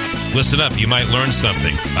stuff. Listen up, you might learn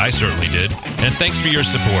something. I certainly did. And thanks for your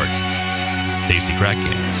support. Tasty Crack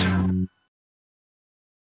Games.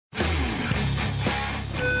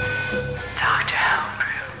 Dr.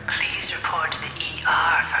 Homebrew, please report to the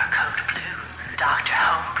ER for code blue. Dr.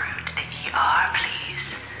 Homebrew to the ER,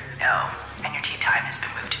 please. No, and your tea time has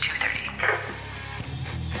been moved to 2:30.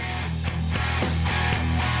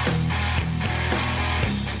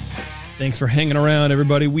 Thanks for hanging around,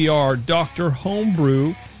 everybody. We are Dr.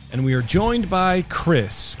 Homebrew, and we are joined by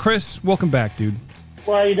Chris. Chris, welcome back, dude.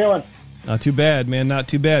 Well, how you doing? Not too bad, man. Not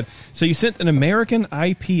too bad. So you sent an American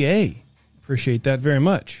IPA. Appreciate that very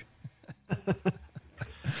much.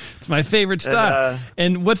 It's my favorite style.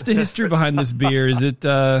 And what's the history behind this beer? Is it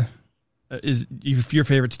is your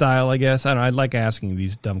favorite style, I guess? I don't know. I like asking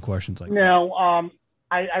these dumb questions like that. No,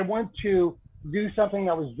 I want to do something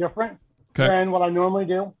that was different than what I normally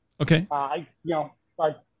do. Okay.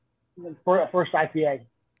 First IPA.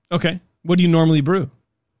 Okay. What do you normally brew?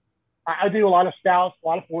 I do a lot of stouts, a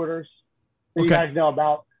lot of porters that you guys know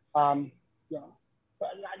about.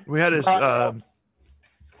 We had his, the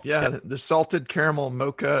salted caramel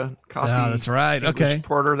mocha coffee. Oh, that's right. English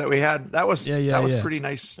porter that we had. That was pretty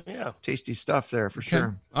nice, Yeah. tasty stuff there for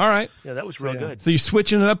sure. All right. Yeah, that was real good. So you're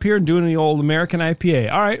switching it up here and doing the old American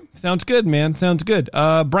IPA. All right. Sounds good, man. Sounds good.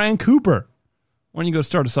 Brian Cooper, why don't you go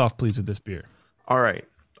start us off, please, with this beer? All right.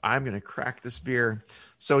 I'm going to crack this beer.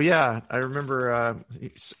 So, yeah, I remember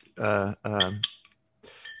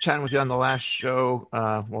chatting with you on the last show,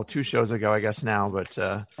 2 shows ago, I guess now, but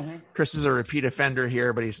Chris is a repeat offender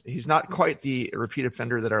here, but he's not quite the repeat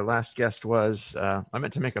offender that our last guest was. I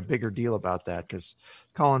meant to make a bigger deal about that because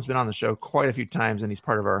Colin's been on the show quite a few times, and he's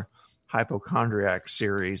part of our hypochondriac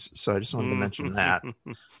series, so I just wanted to mention that.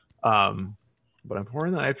 But I'm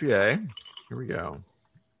pouring the IPA. Here we go.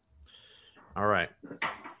 All right.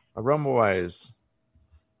 Aroma-wise,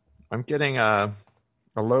 I'm getting a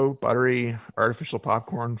low buttery artificial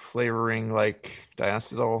popcorn flavoring like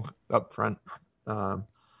diacetyl up front.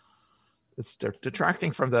 It's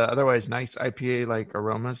detracting from the otherwise nice IPA like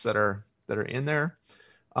aromas that that are in there.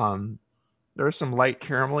 There's some light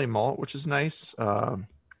caramelly malt, which is nice, but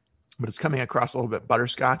it's coming across a little bit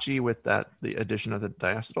butterscotchy with the addition of the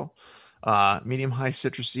diacetyl. Medium high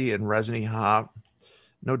citrusy and resiny hop,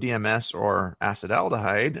 no DMS or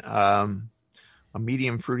acetaldehyde. A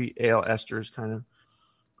medium fruity ale esters kind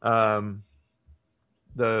of.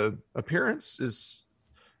 The appearance is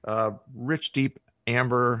rich, deep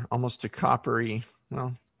amber, almost to coppery.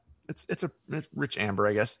 Well, it's rich amber,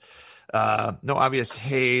 I guess. No obvious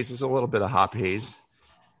haze. There's a little bit of hop haze.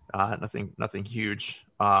 Nothing huge.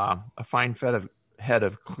 A fine head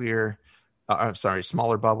of clear.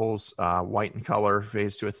 Smaller bubbles, white in color,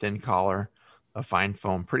 fades to a thin color, a fine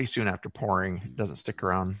foam pretty soon after pouring. It doesn't stick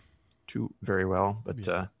around too very well,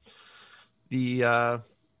 but the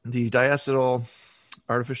diacetyl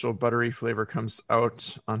artificial buttery flavor comes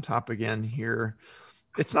out on top again here.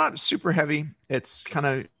 It's not super heavy. It's kind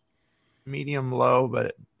of medium low,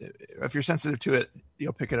 but if you're sensitive to it,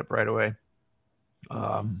 you'll pick it up right away.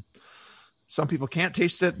 Some people can't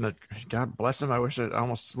taste it, and God bless them. I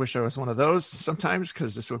almost wish I was one of those sometimes,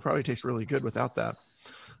 because this would probably taste really good without that.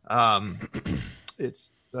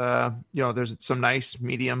 It's there's some nice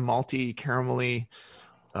medium malty, caramelly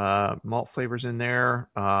malt flavors in there.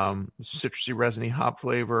 Citrusy, resiny hop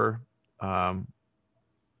flavor.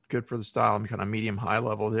 Good for the style. I'm kind of medium high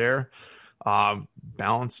level there.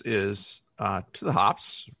 Balance is to the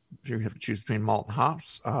hops. If you have to choose between malt and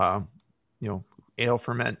hops, ale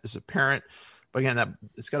ferment is apparent, but again,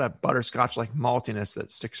 it's got a butterscotch like maltiness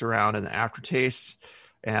that sticks around in the aftertaste,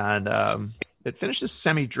 and it finishes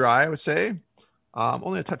semi-dry, I would say.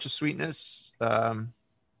 Only a touch of sweetness, and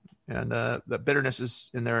the bitterness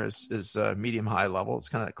is in there is medium high level. It's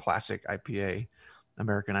kind of a classic IPA,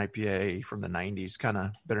 American IPA from the 90s kind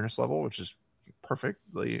of bitterness level, which is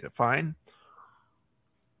perfectly fine.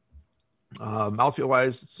 Mouthfeel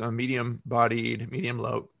wise, it's a medium bodied, medium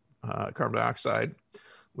low carbon dioxide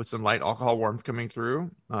with some light alcohol warmth coming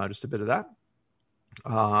through, just a bit of that.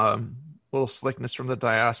 Little slickness from the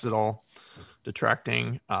diacetyl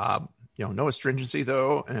detracting, no astringency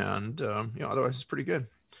though, and otherwise it's pretty good.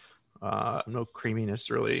 No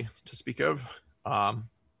creaminess really to speak of.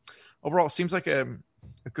 Overall, it seems like a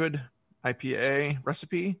good IPA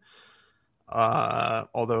recipe,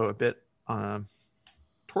 although a bit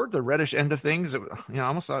toward the reddish end of things.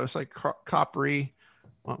 Almost it's like coppery.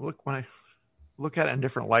 When I look at it in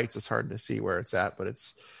different lights, it's hard to see where it's at, but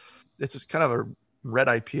it's just kind of a red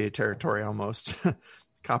IPA territory almost,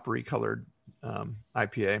 coppery colored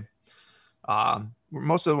IPA.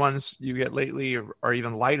 Most of the ones you get lately are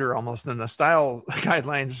even lighter almost than the style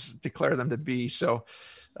guidelines declare them to be. So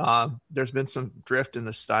there's been some drift in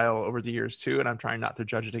the style over the years too, and I'm trying not to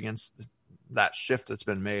judge it against that shift that's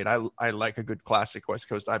been made. I like a good classic West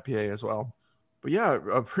Coast IPA as well. But yeah,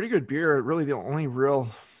 a pretty good beer. Really, the only real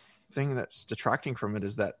thing that's detracting from it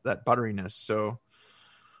is that butteriness. So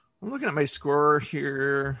I'm looking at my score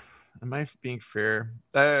here. Am I being fair?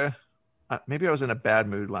 Maybe I was in a bad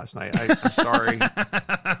mood last night. I'm sorry,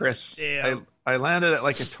 Chris. I landed at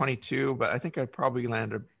like a 22, but I think I probably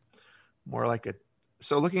landed more like a.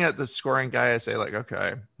 So looking at the scoring guy, I say like,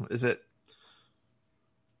 okay, is it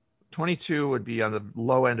 22 would be on the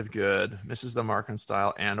low end of good, misses the mark on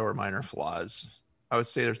style and or minor flaws. I would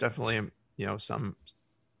say there's definitely, some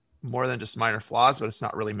more than just minor flaws, but it's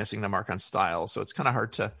not really missing the mark on style. So it's kind of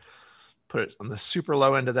hard to put it on the super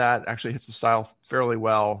low end of that. Actually hits the style fairly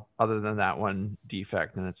well, other than that one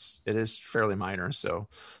defect, and it is fairly minor. So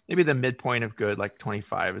maybe the midpoint of good, like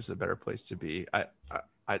 25, is a better place to be. I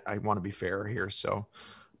want to be fair here. So,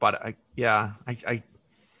 but now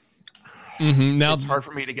it's hard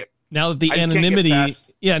for me to get. Now that the anonymity,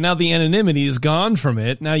 now the anonymity is gone from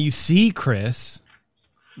it. Now you see Chris.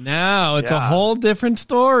 Now it's a whole different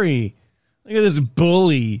story. Look at this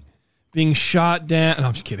bully being shot down. No,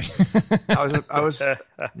 I'm just kidding. I was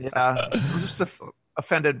just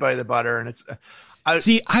offended by the butter, and it's.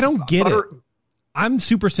 I don't get it. I'm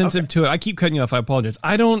super sensitive to it. I keep cutting you off. I apologize.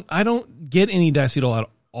 I don't get any diacetyl at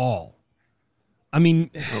all. I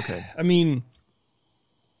mean,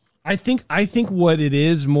 I think what it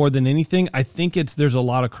is more than anything, I think there's a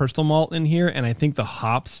lot of crystal malt in here, and I think the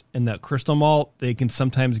hops and that crystal malt, they can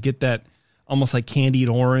sometimes get that almost like candied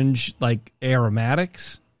orange, like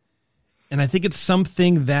aromatics. And I think it's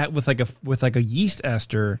something that with like a yeast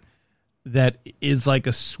ester that is like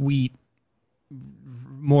a sweet,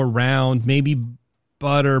 more round, maybe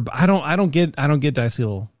butter. But I don't get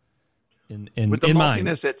diacetyl in with the in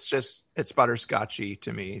maltiness. mine. It's butterscotchy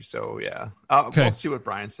to me. So yeah, okay. We'll see what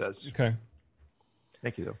Brian says. Okay,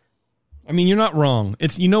 thank you though. I mean, you're not wrong.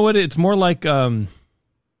 It's, it's more like caramel,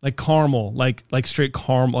 like straight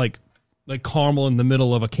caramel, like like caramel in the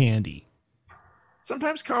middle of a candy.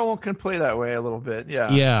 Sometimes caramel can play that way a little bit.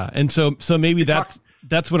 Yeah. Yeah. And so maybe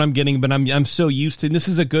that's what I'm getting, but I'm so used to, and this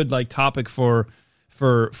is a good like topic for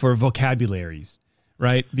vocabularies,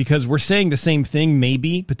 right? Because we're saying the same thing,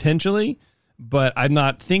 maybe potentially, but I'm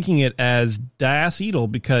not thinking it as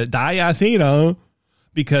diacetyl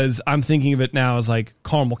because I'm thinking of it now as like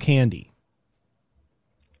caramel candy.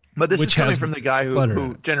 But this is coming from the guy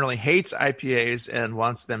who generally hates IPAs and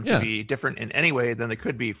wants them to be different in any way than they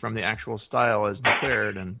could be from the actual style as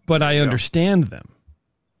declared. But I understand them.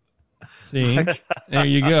 See, there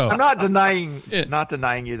you go. I'm not denying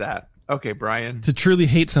you that. Okay, Brian. To truly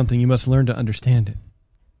hate something, you must learn to understand it.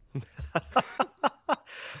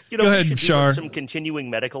 Go ahead, we should do some continuing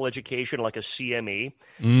medical education, like a CME,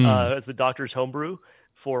 as the doctor's homebrew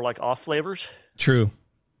for like off flavors. True,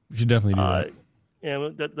 we should definitely do that. Yeah,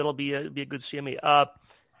 that'll be a good CME.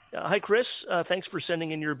 Hi, Chris. Thanks for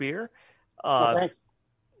sending in your beer. Thanks.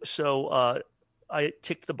 So I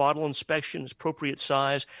ticked the bottle inspection, it's appropriate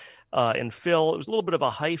size and fill. It was a little bit of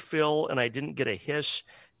a high fill, and I didn't get a hiss.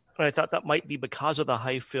 And I thought that might be because of the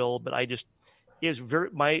high fill, but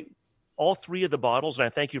all three of the bottles, and I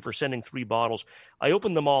thank you for sending 3 bottles. I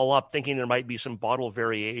opened them all up thinking there might be some bottle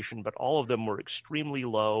variation, but all of them were extremely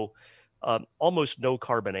low, almost no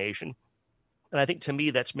carbonation. And I think to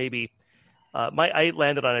me, that's maybe I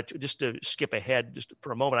landed on it, just to skip ahead just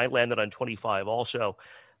for a moment. I landed on 25 also.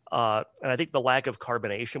 And I think the lack of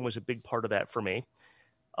carbonation was a big part of that for me.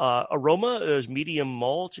 Aroma is medium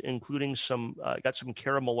malt, including got some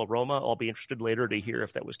caramel aroma. I'll be interested later to hear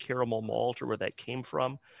if that was caramel malt or where that came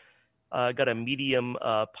from. Got a medium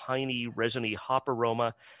piney, resiny hop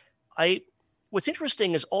aroma. What's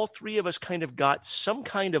interesting is all 3 of us kind of got some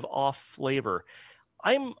kind of off flavor.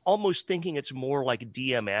 I'm almost thinking it's more like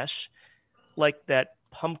DMS, like that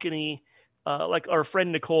pumpkin-y, like our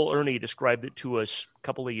friend Nicole Ernie described it to us a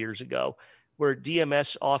couple of years ago, where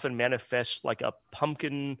DMS often manifests like a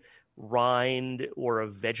pumpkin rind or a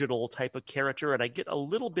vegetal type of character, and I get a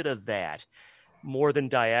little bit of that more than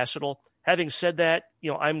diacetyl. Having said that,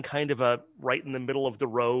 I'm kind of a right in the middle of the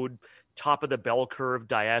road, top of the bell curve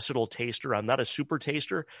diacetyl taster. I'm not a super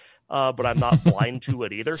taster, but I'm not blind to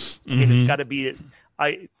it either. I mean, it's got to be.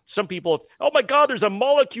 Some people, oh my God, there's a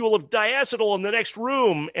molecule of diacetyl in the next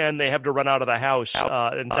room, and they have to run out of the house.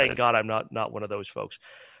 And thank God I'm not one of those folks.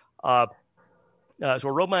 So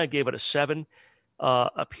aroma, I gave it a 7.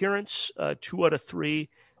 Appearance, 2 out of 3.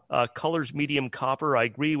 Colors medium copper. I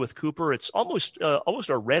agree with Cooper. It's almost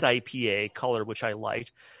a red IPA color, which I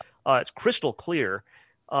liked. It's crystal clear,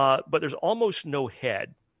 but there's almost no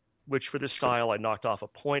head, which for this style I knocked off a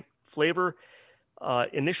point. Flavor,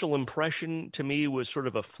 initial impression to me was sort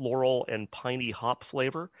of a floral and piney hop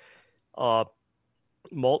flavor.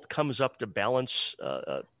 Malt comes up to balance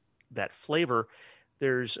that flavor.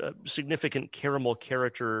 There's a significant caramel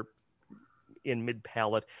character in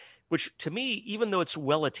mid-palate, which to me, even though it's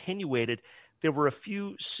well attenuated, there were a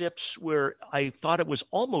few sips where I thought it was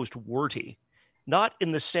almost worty. Not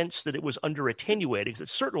in the sense that it was under attenuated, because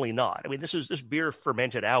it's certainly not. I mean, this beer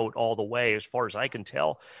fermented out all the way, as far as I can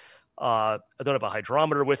tell. I don't have a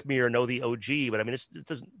hydrometer with me or know the OG, but I mean, it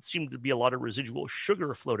doesn't seem to be a lot of residual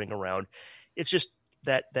sugar floating around. It's just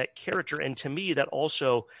that character, and to me, that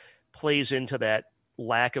also plays into that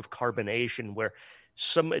lack of carbonation, where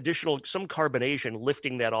some carbonation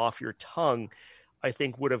lifting that off your tongue, I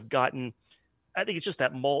think would have gotten. I think it's just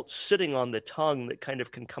that malt sitting on the tongue that kind of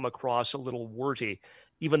can come across a little worty,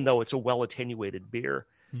 even though it's a well-attenuated beer.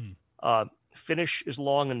 Finish is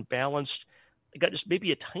long and balanced. I got just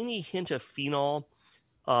maybe a tiny hint of phenol,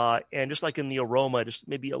 and just like in the aroma, just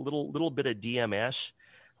maybe a little bit of DMS.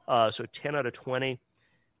 So 10 out of 20.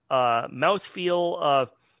 Mouthfeel,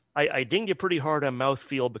 I dinged you pretty hard on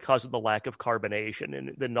mouthfeel because of the lack of carbonation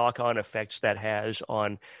and the knock-on effects that has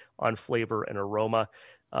on flavor and aroma.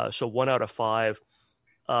 So 1 out of 5.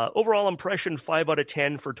 Overall impression, 5 out of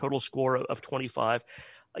 10 for total score of 25.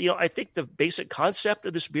 I think the basic concept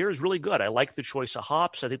of this beer is really good. I like the choice of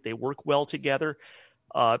hops. I think they work well together.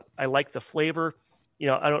 I like the flavor.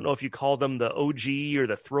 I don't know if you call them the OG or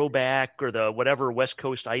the throwback or the whatever West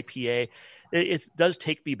Coast IPA. It does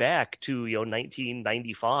take me back to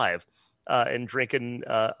 1995 and drinking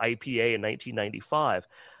IPA in 1995.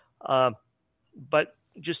 But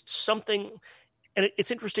just something. And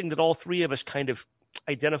it's interesting that all 3 of us kind of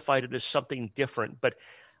identified it as something different, but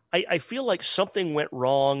I feel like something went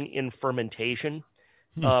wrong in fermentation,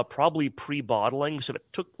 probably pre-bottling. So if it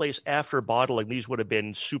took place after bottling, these would have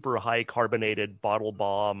been super high carbonated bottle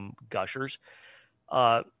bomb gushers.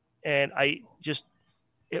 And I just,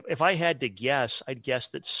 if I had to guess, I'd guess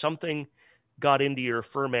that something got into your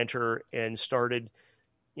fermenter and started,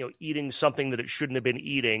 eating something that it shouldn't have been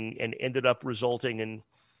eating, and ended up resulting in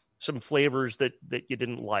some flavors that you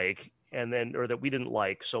didn't like, or that we didn't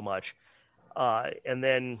like so much. And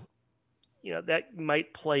then, that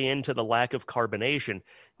might play into the lack of carbonation.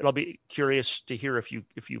 And I'll be curious to hear if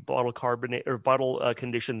you bottle carbonate or bottle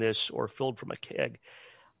condition this or filled from a keg,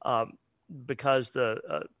 because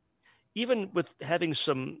even with having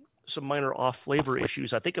some minor off flavor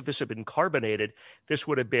issues, I think if this had been carbonated, this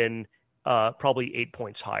would have been probably 8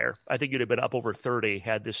 points higher. I think you'd have been up over 30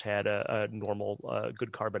 had this had a normal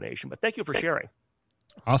good carbonation. But thank you for sharing.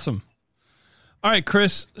 Awesome. All right,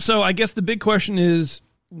 Chris. So I guess the big question is,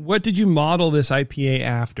 what did you model this IPA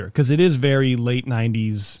after? Because it is very late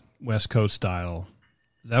 90s West Coast style.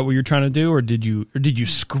 Is that what you're trying to do, or did you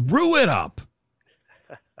screw it up?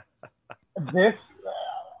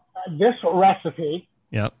 This recipe,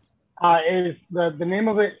 yep, is the name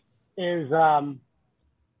of it is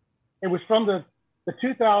it was from the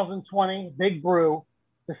 2020 Big Brew,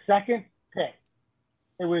 the second pick.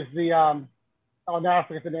 It was the now I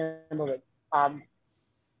forget the name of it.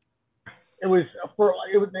 It was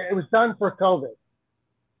done for COVID.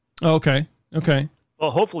 Oh, okay. Well,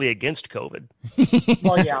 hopefully against COVID.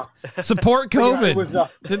 Well, yeah. Support COVID it was,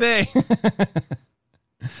 today.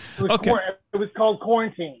 It was called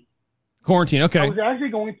Quarantine. Quarantine. Okay. I was actually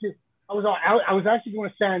going to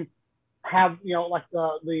have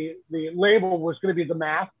the label was going to be the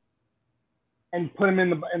math and put them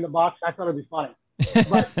in the box. I thought it'd be funny,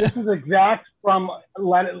 but this is exact from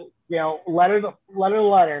letter to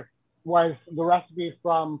letter was the recipe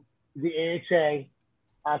from the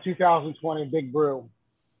AHA 2020 Big Brew.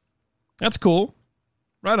 That's cool.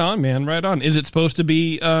 Right on, man. Right on. Is it supposed to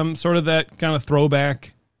be sort of that kind of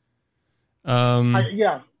throwback?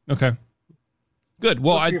 Yeah. Okay. Good.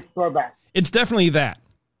 Well, throwback. It's definitely that.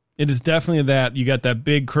 It is definitely that. You got that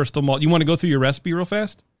big crystal malt. You want to go through your recipe real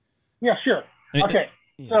fast? Yeah, sure. Okay.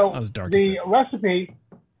 So the recipe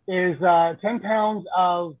is 10 pounds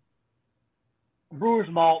of brewer's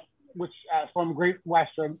malt, which from Great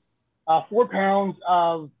Western, 4 pounds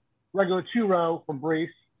of regular two-row from Brees,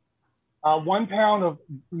 1 pound of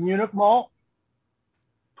Munich malt,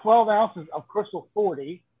 12 ounces of Crystal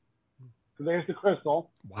 40. So there's the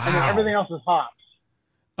crystal. Wow. And then everything else is hops.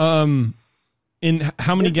 In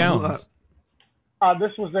how many gallons?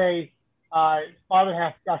 This was a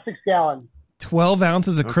 6 gallon. 12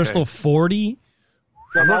 ounces of Crystal 40?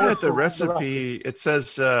 I'm looking at the recipe. It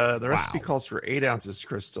says the recipe calls for 8 ounces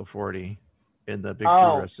Crystal 40 in the Big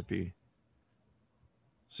Brew recipe.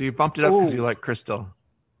 So you bumped it up because you like Crystal.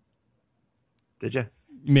 Did you?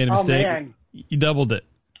 You made a mistake. Man. You doubled it.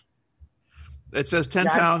 It says 10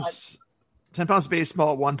 pounds 10 pounds base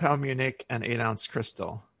malt, 1 pound Munich, and 8 ounce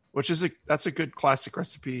Crystal, which is that's a good classic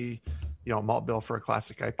recipe, malt bill for a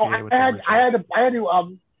classic IPA. I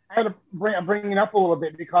had to bring it up a little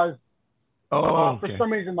bit because for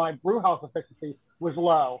some reason my brew house efficiency was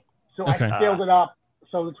low, so I scaled it up.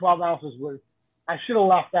 So the 12 ounces was. I should have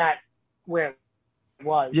left that where it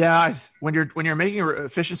was. Yeah, when you're making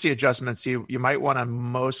efficiency adjustments, you might want to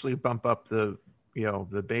mostly bump up the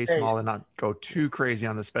base malt and not go too crazy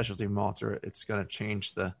on the specialty malts, or it's going to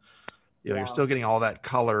change the. You're still getting all that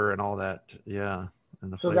color and all that, and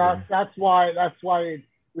the flavor. So that's why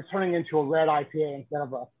we're turning into a red IPA instead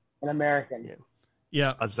of an American.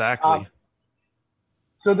 Yeah, exactly.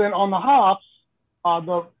 So then on the hops,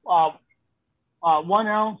 the 1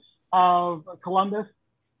 ounce of Columbus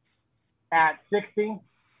at 60,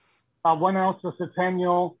 1 ounce of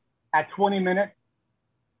Centennial at 20 minutes,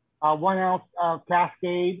 1 ounce of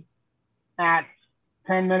Cascade at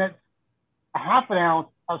 10 minutes, a half an ounce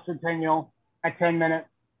of Centennial at 10 minutes,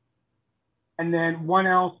 and then 1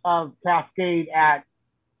 ounce of Cascade at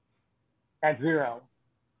 0.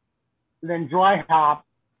 And then dry hop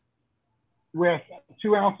with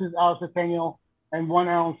 2 ounces of Centennial and 1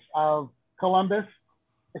 ounce of Columbus.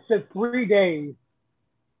 It said 3 days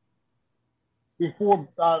before,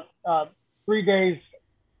 3 days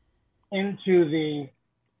into the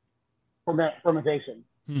fermentation.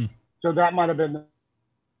 So that might have been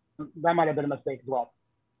a mistake as well.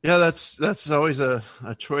 Yeah, that's always a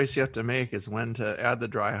choice you have to make, is when to add the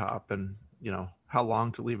dry hop and how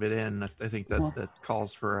long to leave it in. I think that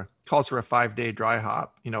calls for a 5-day dry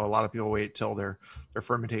hop. A lot of people wait till their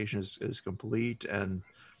fermentation is complete, and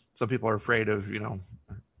some people are afraid of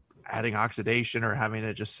adding oxidation or having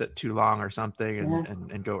it just sit too long or something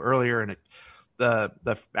and go earlier. And the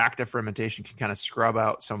active fermentation can kind of scrub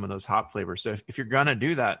out some of those hop flavors. So if you're gonna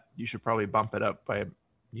do that, you should probably bump it up by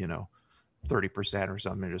 30% or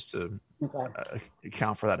something, just to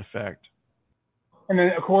account for that effect. And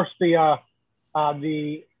then of course the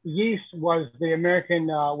The yeast was the American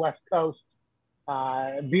West Coast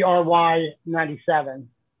BRY 97.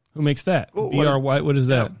 Who makes that? BRY. What is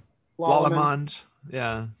that? Lallemand.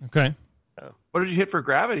 Yeah. Okay. What did you hit for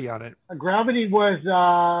gravity on it? Gravity was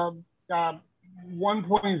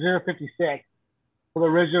 1.056 for the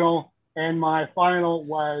original, and my final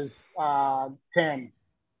was 10.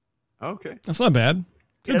 Okay. That's not bad.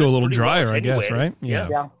 Could go a little drier, I guess, right?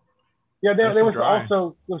 Yeah. There was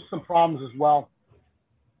also some problems as well.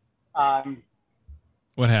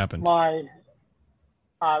 What happened? By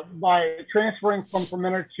transferring from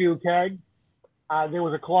fermenter to keg, there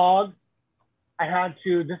was a clog. I had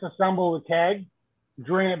to disassemble the keg,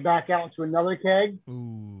 drain it back out into another keg,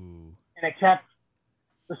 and it kept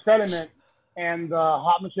the sediment and the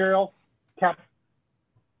hot material kept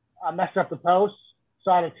messing up the post. So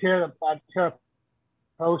I had to tear the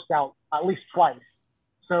post out at least twice.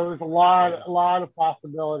 So there's a lot of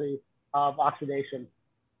possibility of oxidation.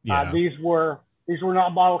 Yeah. These were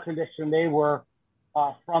not bottle conditioned; they were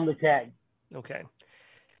from the keg. Okay.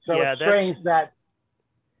 So it's strange that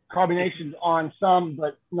carbonation on some,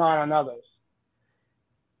 but not on others.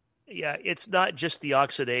 Yeah, it's not just the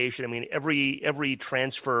oxidation. I mean, every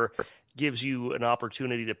transfer gives you an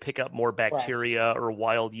opportunity to pick up more bacteria or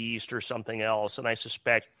wild yeast or something else. And I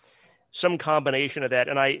suspect some combination of that.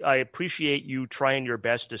 And I appreciate you trying your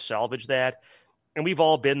best to salvage that. And we've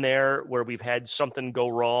all been there where we've had something go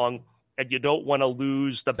wrong and you don't want to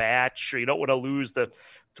lose the batch, or you don't want to lose the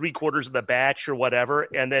 3/4 of the batch or whatever.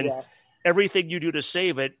 And then everything you do to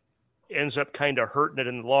save it ends up kind of hurting it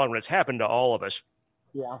in the long run. It's happened to all of us.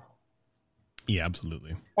 Yeah. Yeah,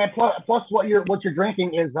 absolutely. And plus what you're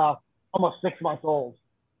drinking is almost 6 months old.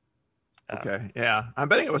 Okay, yeah, I'm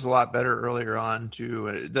betting it was a lot better earlier on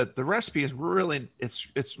too. The recipe is really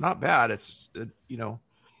it's not bad. It's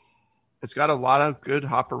it's got a lot of good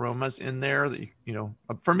hop aromas in there. That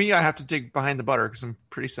for me, I have to dig behind the butter because I'm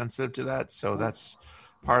pretty sensitive to that. So that's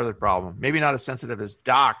part of the problem. Maybe not as sensitive as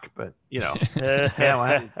Doc, but judge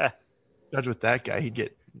with that guy, he'd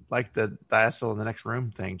get like the diacetyl in the next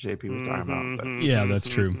room thing JP was talking about. But yeah, that's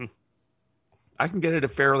true. I can get it a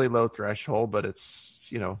fairly low threshold, but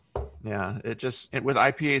it's, with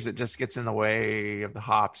IPAs, it just gets in the way of the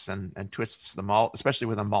hops and twists the malt, especially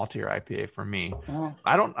with a maltier IPA for me.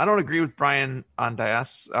 I don't agree with Brian on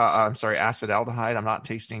acetaldehyde. I'm not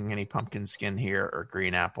tasting any pumpkin skin here or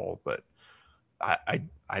green apple, but I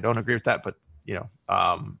don't agree with that, but you're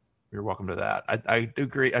welcome to that. I do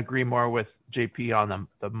agree more with JP on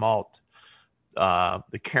the malt. The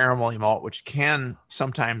caramelly malt, which can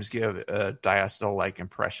sometimes give a diacetyl-like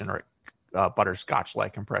impression or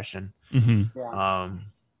butterscotch-like impression. Mm-hmm.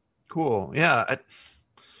 Cool. Yeah.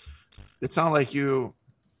 It sounded like you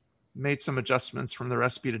made some adjustments from the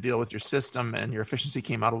recipe to deal with your system, and your efficiency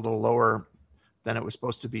came out a little lower than it was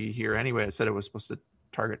supposed to be here anyway. It said it was supposed to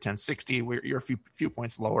target 1060. You're a few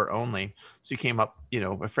points lower only. So you came up,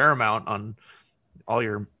 a fair amount on all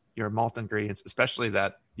your malt ingredients, especially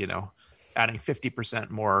that, adding 50%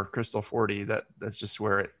 more Crystal 40, that's just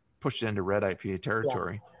where it pushed into red IPA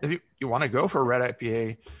territory. Yeah. If you want to go for a red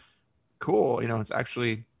IPA, cool. It's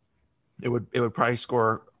actually, it would probably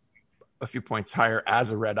score a few points higher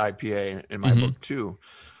as a red IPA in my book too.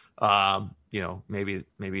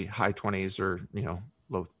 Maybe high 20s or,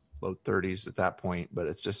 low 30s at that point, but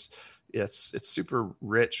it's just, it's super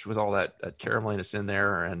rich with all that carameliness in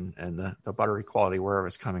there and the buttery quality, wherever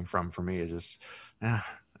it's coming from, for me is just,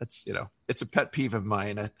 it's a pet peeve of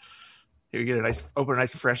mine. You get a nice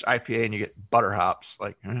fresh IPA and you get butter hops.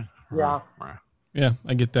 Yeah,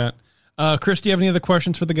 I get that. Chris, do you have any other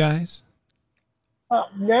questions for the guys?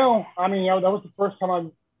 No, I mean, that was the first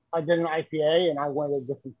time I did an IPA and I wanted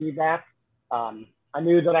to get some feedback. I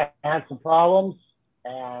knew that I had some problems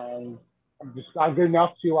and I'm just not good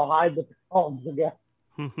enough to hide the problems again.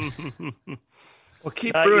 Well,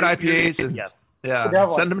 keep brewing IPAs and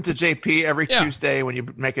send them to JP every Tuesday when you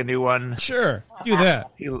make a new one. Sure, do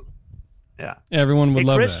that. Yeah, everyone would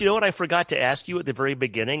love Chris, that. you know what I forgot to ask you at the very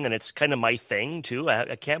beginning, and it's kind of my thing too.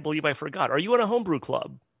 I can't believe I forgot. Are you in a homebrew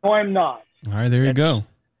club? No, I'm not. All right, there you go.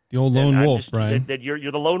 The old lone wolf, Brian.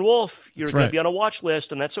 You're the lone wolf. You're going to be on a watch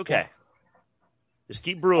list, and that's okay. Just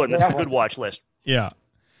keep brewing. That's a good watch list. Yeah.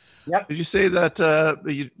 Yep. Did you say that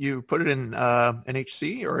you put it in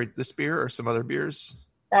NHC or this beer or some other beers?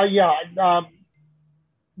 That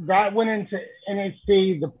went into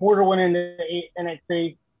NHC. The porter went into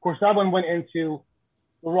NHC. Of course, that one went into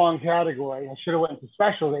the wrong category. I should have went into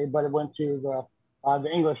specialty, but it went to the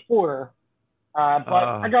English porter. But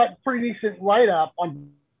I got pretty decent write-up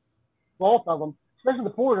on both of them, especially the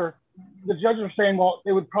porter. The judges were saying, well,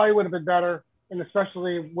 it would have been better, and the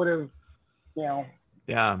specialty would have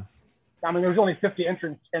Yeah. I mean, there's only 50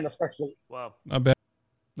 entrants in the special. Wow. Not bad.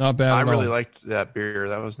 Not bad. I really liked that beer.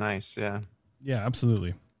 That was nice. Yeah. Yeah,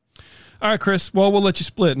 absolutely. All right, Chris. Well, we'll let you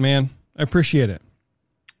split, man. I appreciate it.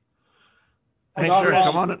 Hey,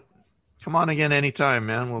 sure. Come on again anytime,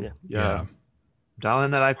 man. We'll dial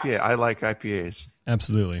in that IPA. I like IPAs.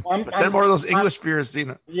 Absolutely. Send more of those English beers,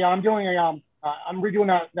 Yeah, I'm doing I'm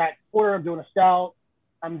redoing that porter. I'm doing a stout.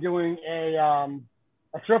 I'm doing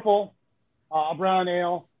a triple, a brown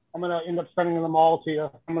ale. I'm gonna end up sending them all to you.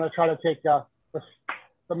 I'm gonna try to take the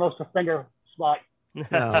most offender spot.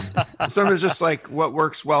 Some is just like what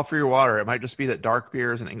works well for your water. It might just be that dark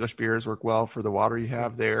beers and English beers work well for the water you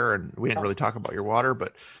have there. And we didn't really talk about your water,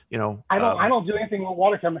 but I don't do anything with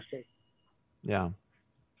water chemistry. Yeah.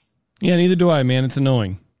 Yeah, neither do I, man. It's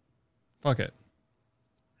annoying. Fuck it.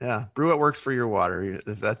 Yeah, brew what works for your water.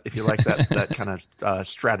 If you like that kind of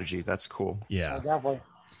strategy, that's cool. Yeah, definitely.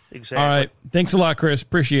 Exactly. All right. Thanks a lot, Chris.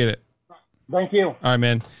 Appreciate it. Thank you. All right,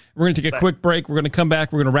 man. We're going to take a quick break. We're going to come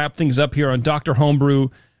back. We're going to wrap things up here on Dr. Homebrew.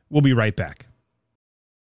 We'll be right back.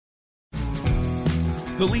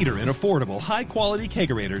 The leader in affordable, high-quality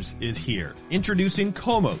kegerators is here. Introducing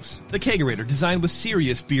Komos, the kegerator designed with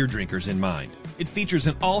serious beer drinkers in mind. It features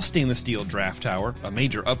an all-stainless steel draft tower, a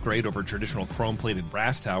major upgrade over traditional chrome-plated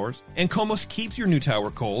brass towers, and Komos keeps your new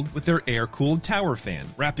tower cold with their air-cooled tower fan,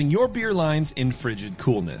 wrapping your beer lines in frigid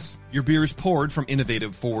coolness. Your beer is poured from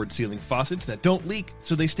innovative forward-sealing faucets that don't leak,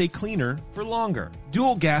 so they stay cleaner for longer.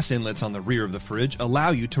 Dual gas inlets on the rear of the fridge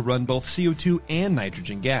allow you to run both CO2 and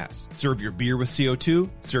nitrogen gas. Serve your beer with CO2,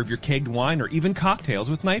 serve your kegged wine, or even cocktails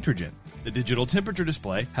with nitrogen. The digital temperature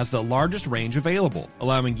display has the largest range available,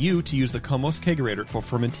 allowing you to use the Komos Kegerator for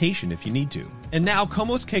fermentation if you need to. And now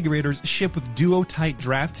Komos Kegerators ship with duo-tight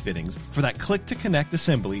draft fittings for that click-to-connect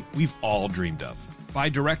assembly we've all dreamed of. Buy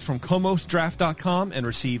direct from KomosDraft.com and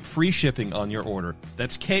receive free shipping on your order.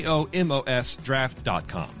 That's KOMOS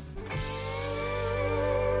Draft.com.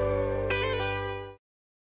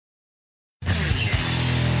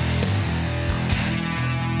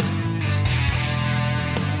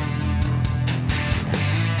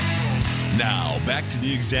 Now, back to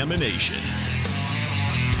the examination.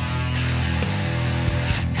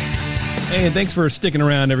 Hey, and thanks for sticking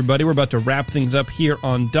around, everybody. We're about to wrap things up here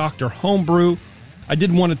on Dr. Homebrew. I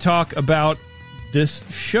did want to talk about this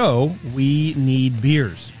show. We need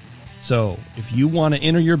beers. So if you want to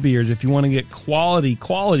enter your beers, if you want to get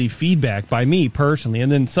quality feedback by me personally, and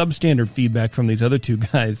then substandard feedback from these other two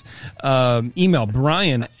guys, email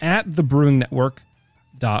Brian at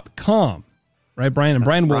thebrewingnetwork.com. Right, Brian? And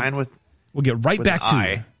Brian we'll get right back to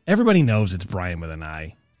you. Everybody knows it's Brian with an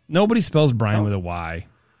I. Nobody spells Brian with a Y.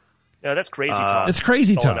 Yeah, that's crazy talk. It's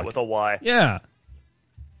crazy talk. It with a Y. Yeah.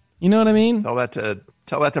 You know what I mean? Tell that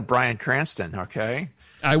to Bryan Cranston, okay?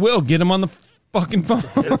 I will. Get him on the fucking phone.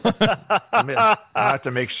 I have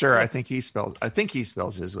to make sure. I think he spells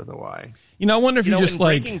his with a Y. I wonder if you just in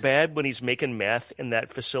like Breaking Bad, when he's making meth in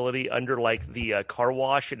that facility under like the car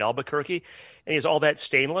wash in Albuquerque, and he has all that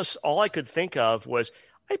stainless. All I could think of was,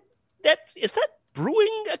 is that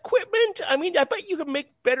brewing equipment? I mean, I bet you could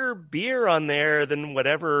make better beer on there than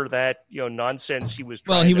whatever that nonsense he was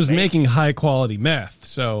trying to make. Well, he was making high quality meth,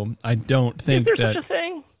 so I don't think is there such a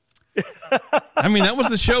thing? I mean, that was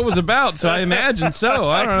the show was about, so I imagine so.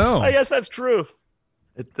 I don't know. I guess that's true.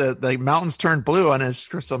 The mountains turned blue on his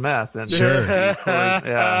crystal meth, and sure,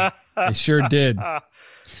 yeah, they sure did.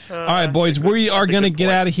 All right, boys, we are going to get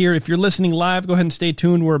out of here. If you're listening live, go ahead and stay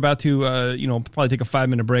tuned. We're about to, probably take a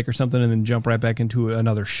 5-minute break or something and then jump right back into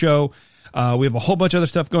another show. We have a whole bunch of other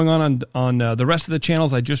stuff going on the rest of the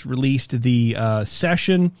channels. I just released the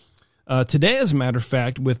session today, as a matter of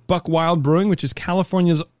fact, with Buck Wild Brewing, which is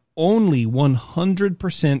California's only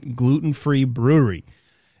 100% gluten-free brewery.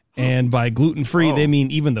 And by gluten-free, they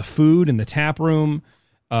mean even the food in the tap room.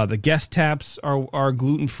 The guest taps are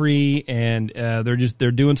gluten-free, and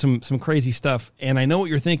they're doing some crazy stuff. And I know what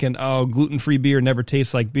you're thinking. Oh, gluten-free beer never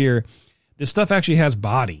tastes like beer. This stuff actually has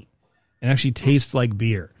body and actually tastes like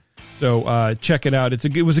beer. So check it out.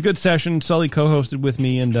 It was a good session. Sully co-hosted with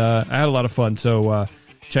me, and I had a lot of fun. So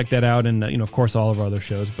check that out, and of course, all of our other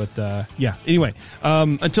shows. But yeah. Anyway,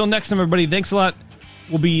 until next time, everybody. Thanks a lot.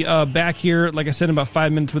 We'll be back here, like I said, in about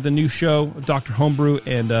 5 minutes with a new show, Dr. Homebrew,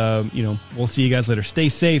 and, we'll see you guys later. Stay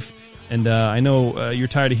safe, and I know you're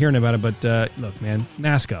tired of hearing about it, but look, man,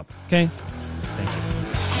 mask up, okay? Thank you.